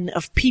 of men,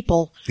 of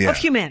people, of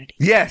humanity.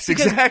 Yes,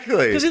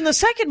 exactly. Because in the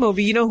second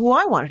movie, who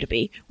I wanted to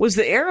be was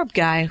the Arab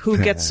guy who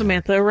gets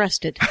Samantha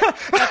arrested.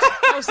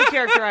 That was the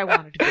character I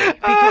wanted to be.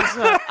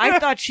 Because I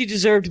thought she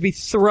deserved to be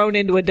thrown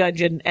into a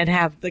dungeon and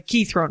have the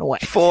key thrown away.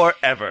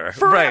 Forever.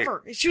 Right.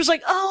 She was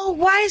like, oh,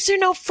 why is there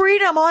no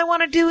freedom? All I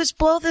want to do is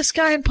blow this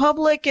guy in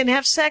public and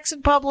have sex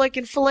in public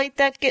and fillet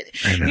that kid.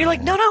 And you're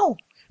like, no.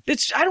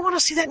 I don't want to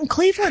see that in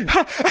Cleveland.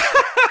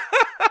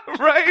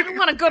 Right? I don't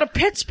want to go to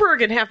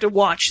Pittsburgh and have to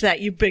watch that,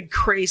 you big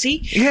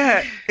crazy.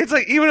 Yeah. It's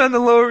like, even on the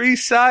Lower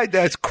East Side,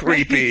 that's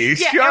creepy.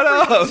 Yeah, Shut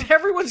up.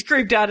 Everyone's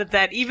creeped out at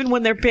that, even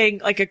when they're paying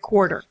like a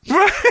quarter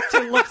to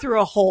look through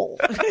a hole.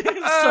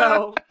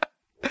 So...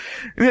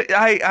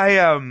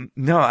 I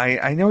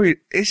know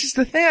it's just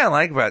the thing I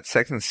like about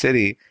Sex and the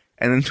City,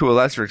 and then to a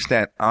lesser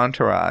extent,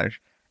 Entourage,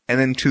 and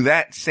then to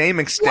that same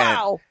extent.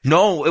 Wow.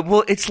 No,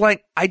 well, it's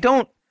like,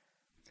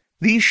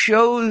 these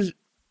shows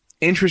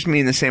interest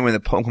me in the same way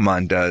that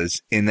Pokemon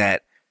does, in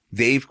that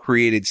they've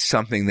created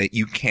something that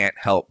you can't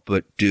help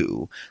but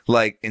do.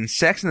 Like, in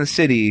Sex and the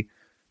City,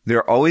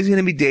 they're always going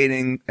to be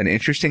dating an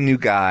interesting new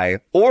guy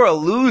or a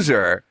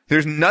loser.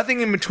 There's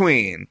nothing in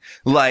between.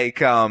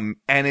 Like, and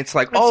it's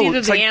like, it's either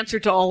the answer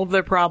to all of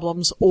their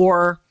problems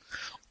or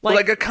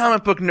like a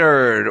comic book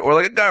nerd, or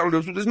like a guy who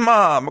lives with his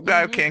mom, a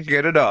guy who can't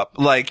get it up.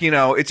 Like,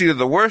 it's either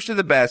the worst or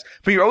the best,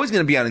 but you're always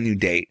going to be on a new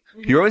date.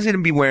 You're always going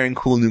to be wearing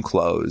cool new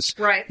clothes.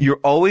 Right. You're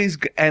always,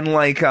 and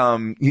like,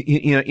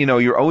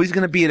 you're always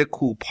going to be at a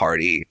cool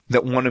party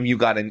that one of you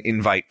got an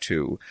invite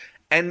to.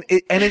 And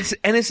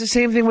it's the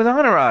same thing with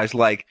Entourage.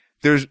 Like,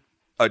 there's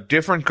a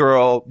different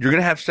girl. You're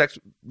gonna have sex.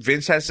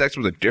 Vince has sex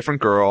with a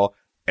different girl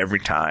every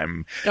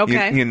time.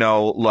 Okay.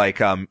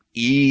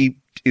 E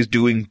is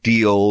doing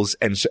deals,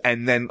 and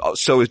then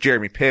so is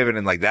Jeremy Piven,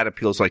 and like that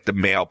appeals to like the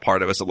male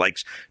part of us that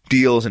likes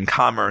deals and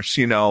commerce.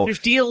 There's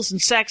deals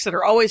and sex that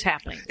are always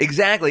happening.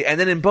 Exactly. And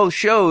then in both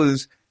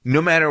shows,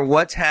 no matter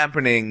what's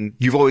happening,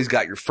 you've always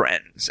got your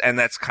friends, and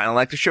that's kind of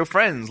like the show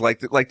Friends.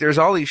 Like there's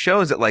all these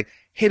shows that like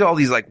hit all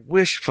these like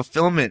wish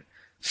fulfillment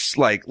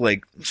like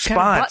spots. Kind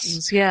of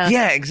buttons, yeah.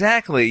 Yeah,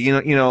 exactly.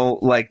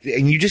 Like,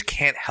 and you just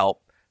can't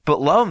help but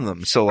love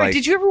them. So like,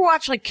 did you ever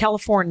watch like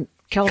Californication?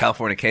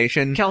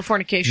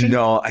 Californication?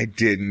 No, I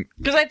didn't.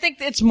 Because I think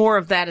it's more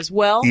of that as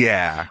well.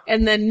 Yeah.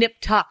 And then Nip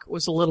Tuck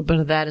was a little bit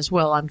of that as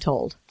well, I'm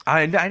told.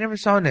 I never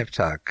saw Nip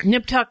Tuck.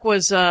 Nip Tuck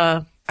was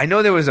I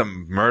know there was a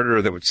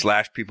murderer that would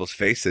slash people's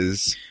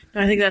faces.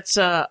 I think that's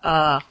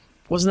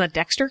wasn't that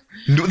Dexter?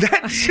 No,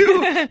 that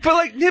too. But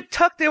like Nip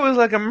Tuck, there was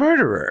like a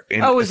murderer.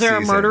 Was there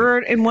a murderer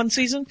in one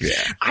season?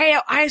 Yeah.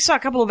 I saw a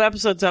couple of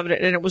episodes of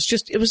it, and it was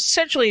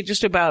essentially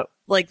just about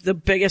like the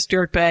biggest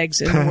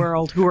dirtbags in the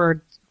world who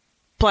are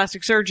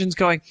plastic surgeons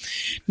going,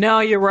 no,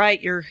 you're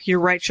right. Your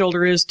right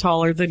shoulder is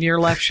taller than your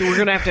left shoulder. We're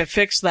going to have to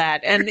fix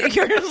that. And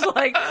you're just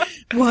like,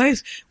 why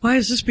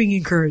is this being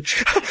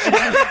encouraged?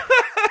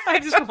 I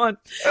just want,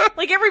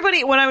 like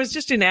everybody, when I was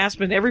just in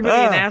Aspen,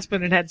 everybody in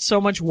Aspen had so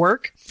much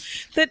work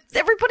that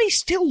everybody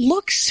still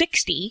looks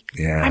 60.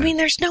 Yeah. I mean,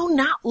 there's no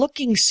not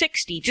looking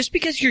 60. Just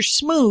because you're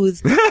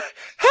smooth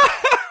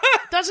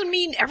doesn't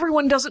mean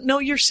everyone doesn't know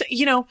you're,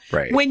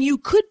 right. When you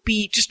could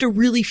be just a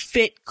really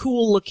fit,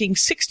 cool looking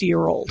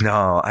 60-year-old.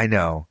 No, I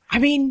know. I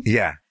mean,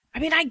 yeah.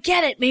 I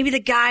get it. Maybe the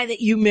guy that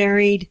you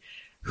married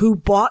who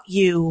bought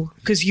you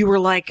because you were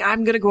like,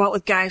 I'm going to go out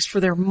with guys for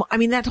their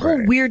that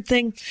whole weird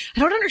thing. I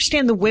don't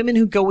understand the women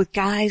who go with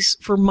guys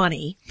for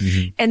money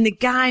and the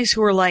guys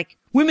who are like,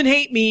 women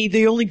hate me.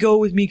 They only go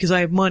with me because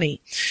I have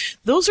money.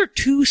 Those are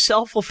two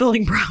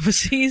self-fulfilling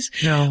prophecies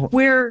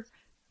where,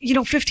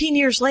 15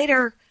 years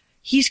later,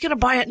 he's going to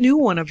buy a new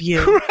one of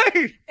you.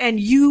 Right. And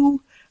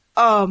you,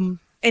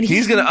 and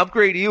he's going to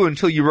upgrade you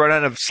until you run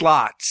out of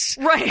slots.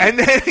 Right. And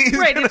then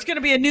it's going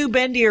to be a new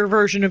bendier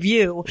version of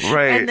you.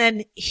 Right. And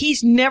then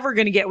he's never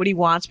going to get what he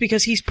wants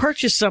because he's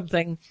purchased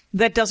something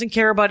that doesn't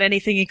care about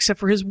anything except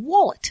for his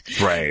wallet.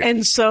 Right.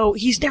 And so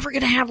he's never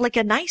going to have like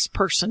a nice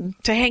person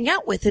to hang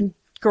out with and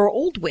grow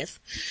old with,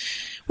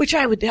 which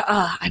I'm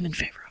in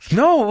favor of.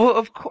 No, well,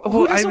 of course.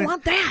 Who doesn't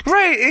want that?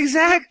 Right,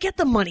 exactly. Get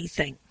the money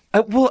thing.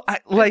 But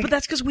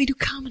that's because we do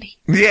comedy.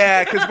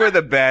 Yeah, because we're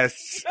the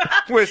best.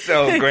 We're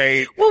so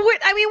great. Well,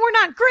 we're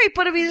not great,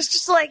 but it's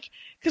just like,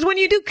 because when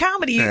you do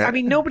comedy,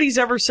 nobody's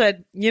ever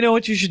said, you know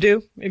what you should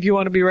do if you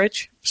want to be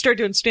rich? Start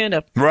doing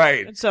stand-up.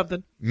 Right. That's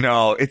something.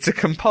 No, it's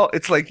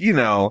it's like,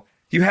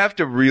 you have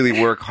to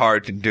really work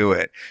hard to do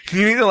it.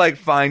 You need to like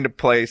find a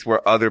place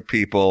where other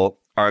people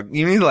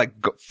you need to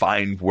like go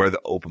find where the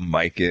open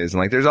mic is.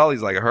 And like, there's all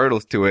these like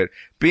hurdles to it.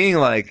 Being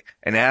like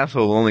an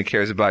asshole who only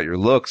cares about your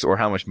looks or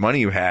how much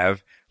money you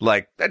have,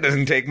 like that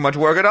doesn't take much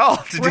work at all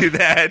to do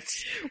that.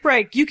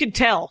 Right. You can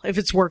tell if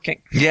it's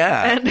working.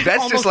 Yeah. And that's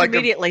almost just like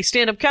immediately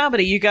stand-up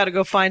comedy, you got to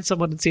go find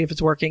someone and see if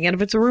it's working. And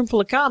if it's a room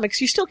full of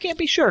comics, you still can't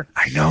be sure.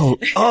 I know.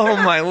 Oh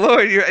my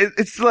Lord.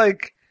 It's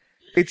like,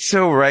 it's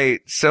so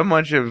right. So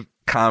much of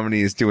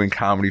comedy is doing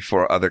comedy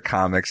for other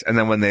comics, and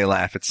then when they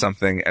laugh at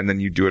something and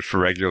then you do it for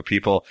regular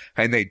people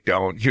and they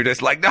don't, you're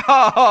just like, no,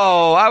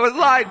 I was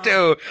lied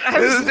to.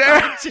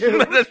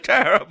 This is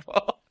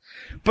terrible.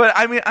 But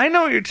I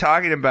know what you're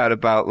talking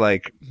about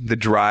like the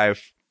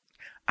drive.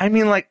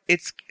 Like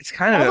it's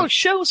kind of all those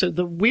shows are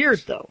the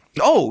weird though.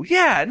 Oh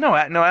yeah, no,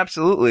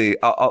 absolutely.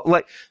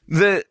 Like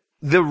the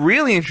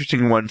really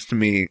interesting ones to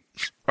me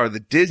are the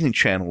Disney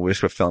Channel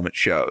wish fulfillment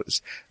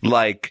shows,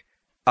 like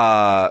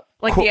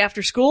the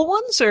after school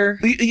ones, or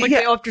like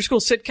the after school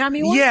sitcom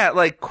ones? Yeah,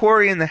 like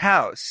Corey in the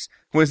House.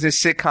 was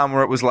this sitcom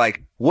where it was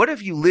like, what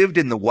if you lived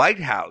in the White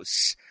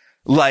House?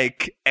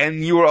 Like,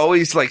 and you were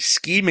always like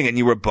scheming and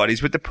you were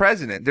buddies with the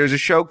president. There's a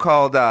show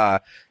called,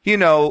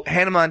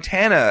 Hannah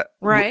Montana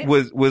Right.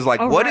 was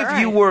like, what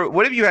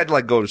if you had to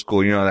like go to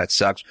school? That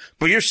sucks.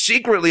 But you're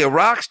secretly a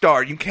rock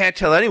star. You can't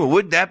tell anyone.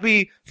 Wouldn't that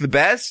be the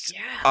best?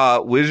 Yeah.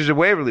 Wizards of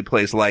Waverly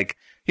Place, like,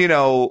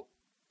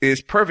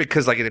 is perfect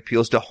because like it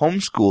appeals to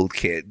homeschooled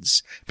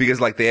kids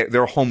because like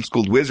they're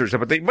homeschooled wizards,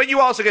 but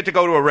you also get to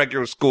go to a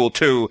regular school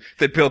too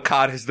that Bill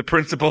Cott is the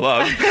principal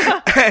of.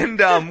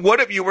 And what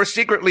if you were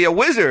secretly a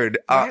wizard?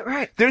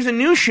 Right. There's a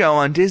new show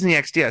on Disney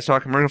XD. I saw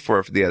a commercial for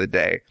it the other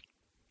day.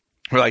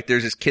 Where like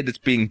there's this kid that's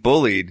being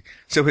bullied,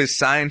 so his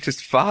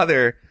scientist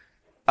father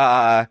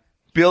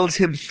builds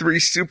him 3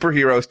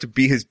 superheroes to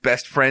be his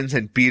best friends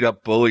and beat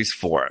up bullies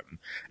for him.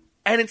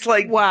 And it's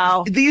like,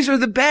 wow, these are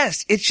the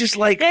best. It's just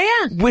like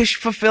wish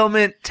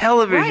fulfillment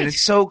television. Right. It's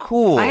so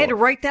cool. I had to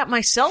write that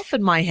myself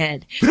in my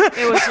head.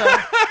 It was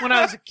when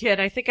I was a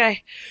kid. I think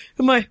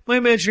my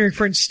imaginary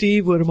friend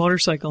Steve had a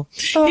motorcycle.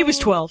 He was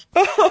 12.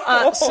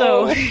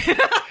 So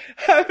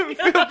I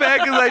feel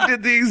bad because I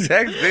did the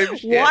exact same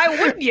shit. Why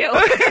wouldn't you?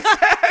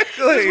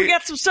 Exactly. We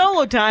got some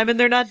solo time, and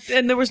there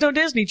was no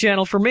Disney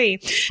Channel for me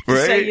to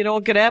say,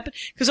 what could happen?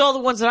 Because all the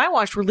ones that I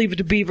watched were Leave It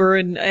to Beaver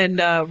and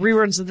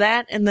reruns of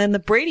that, and then the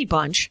Brady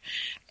Bunch,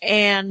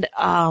 and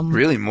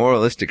really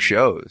moralistic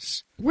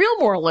shows. Real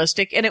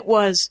moralistic, and it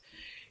was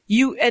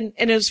and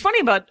it was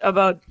funny about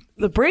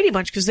the Brady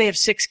Bunch because they have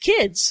 6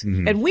 kids,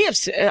 and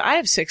I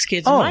have 6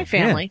 kids in my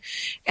family,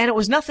 and it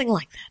was nothing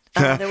like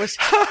that.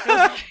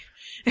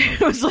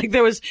 It was like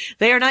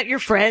they are not your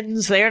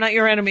friends. They are not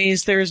your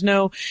enemies. There is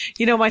no,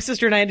 my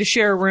sister and I had to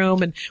share a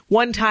room. And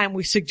one time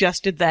we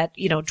suggested that,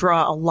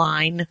 draw a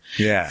line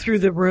through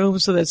the room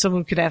so that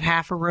someone could have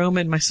half a room.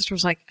 And my sister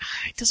was like,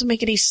 it doesn't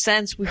make any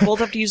sense. We both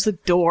have to use the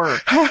door.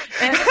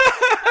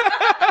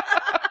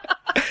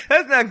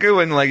 That's not good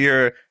when like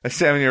you're a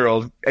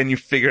 7-year-old and you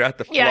figure out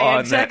the flaw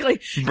in that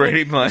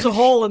Brady Bunch. There's a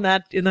hole in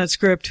that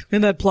script,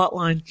 in that plot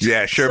line.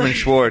 Yeah, Sherman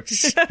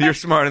Schwartz. You're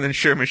smarter than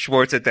Sherman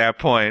Schwartz at that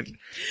point.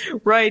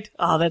 Right.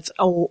 Oh, that's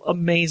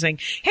amazing.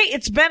 Hey,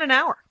 it's been an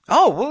hour.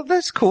 Oh, well,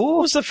 that's cool.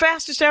 It was the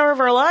fastest hour of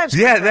our lives.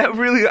 Yeah,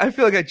 I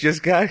feel like I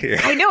just got here.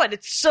 I know it.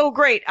 It's so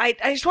great. I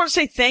just want to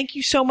say thank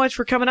you so much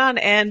for coming on,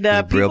 and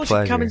people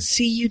should come and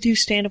see you do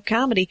stand-up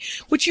comedy,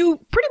 which you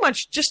pretty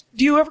much do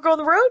you ever go on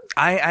the road?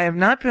 I have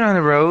not been on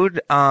the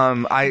road.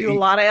 I do a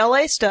lot of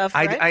LA stuff,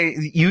 right?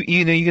 You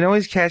can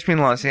always catch me in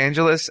Los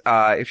Angeles.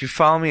 If you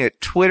follow me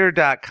at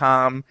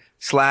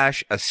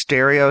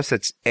twitter.com/Asterios,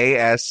 that's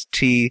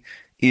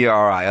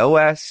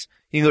ASTERIOS.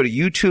 You can go to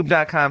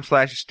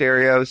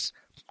youtube.com/Asterios.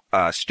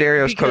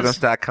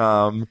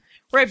 SteriosKokkinos.com.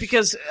 Right,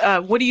 because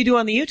what do you do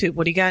on the YouTube?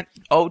 What do you got?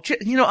 Oh,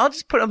 I'll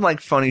just put up like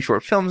funny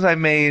short films I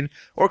made,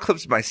 or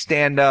clips of my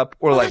stand-up,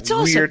 or like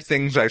weird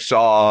things I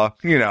saw.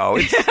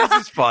 It's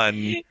just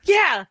fun.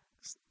 Yeah.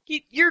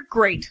 You're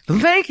great.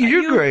 Thank you.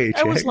 You're great.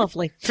 That was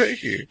lovely.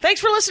 Thank you.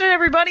 Thanks for listening,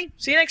 everybody.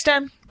 See you next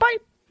time. Bye.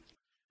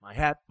 My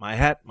hat, my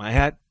hat, my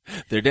hat.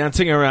 They're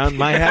dancing around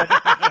my hat.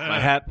 My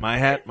hat, my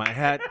hat, my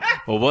hat.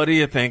 Well, what do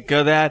you think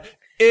of that?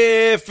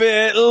 If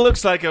it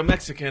looks like a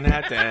Mexican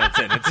hat dance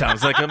and it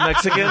sounds like a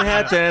Mexican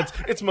hat dance,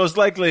 it's most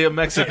likely a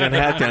Mexican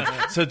hat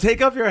dance. So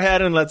take off your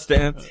hat and let's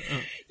dance.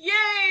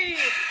 Yay!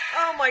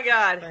 Oh my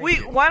God.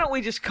 Why don't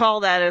we just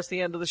call that as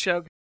the end of the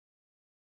show?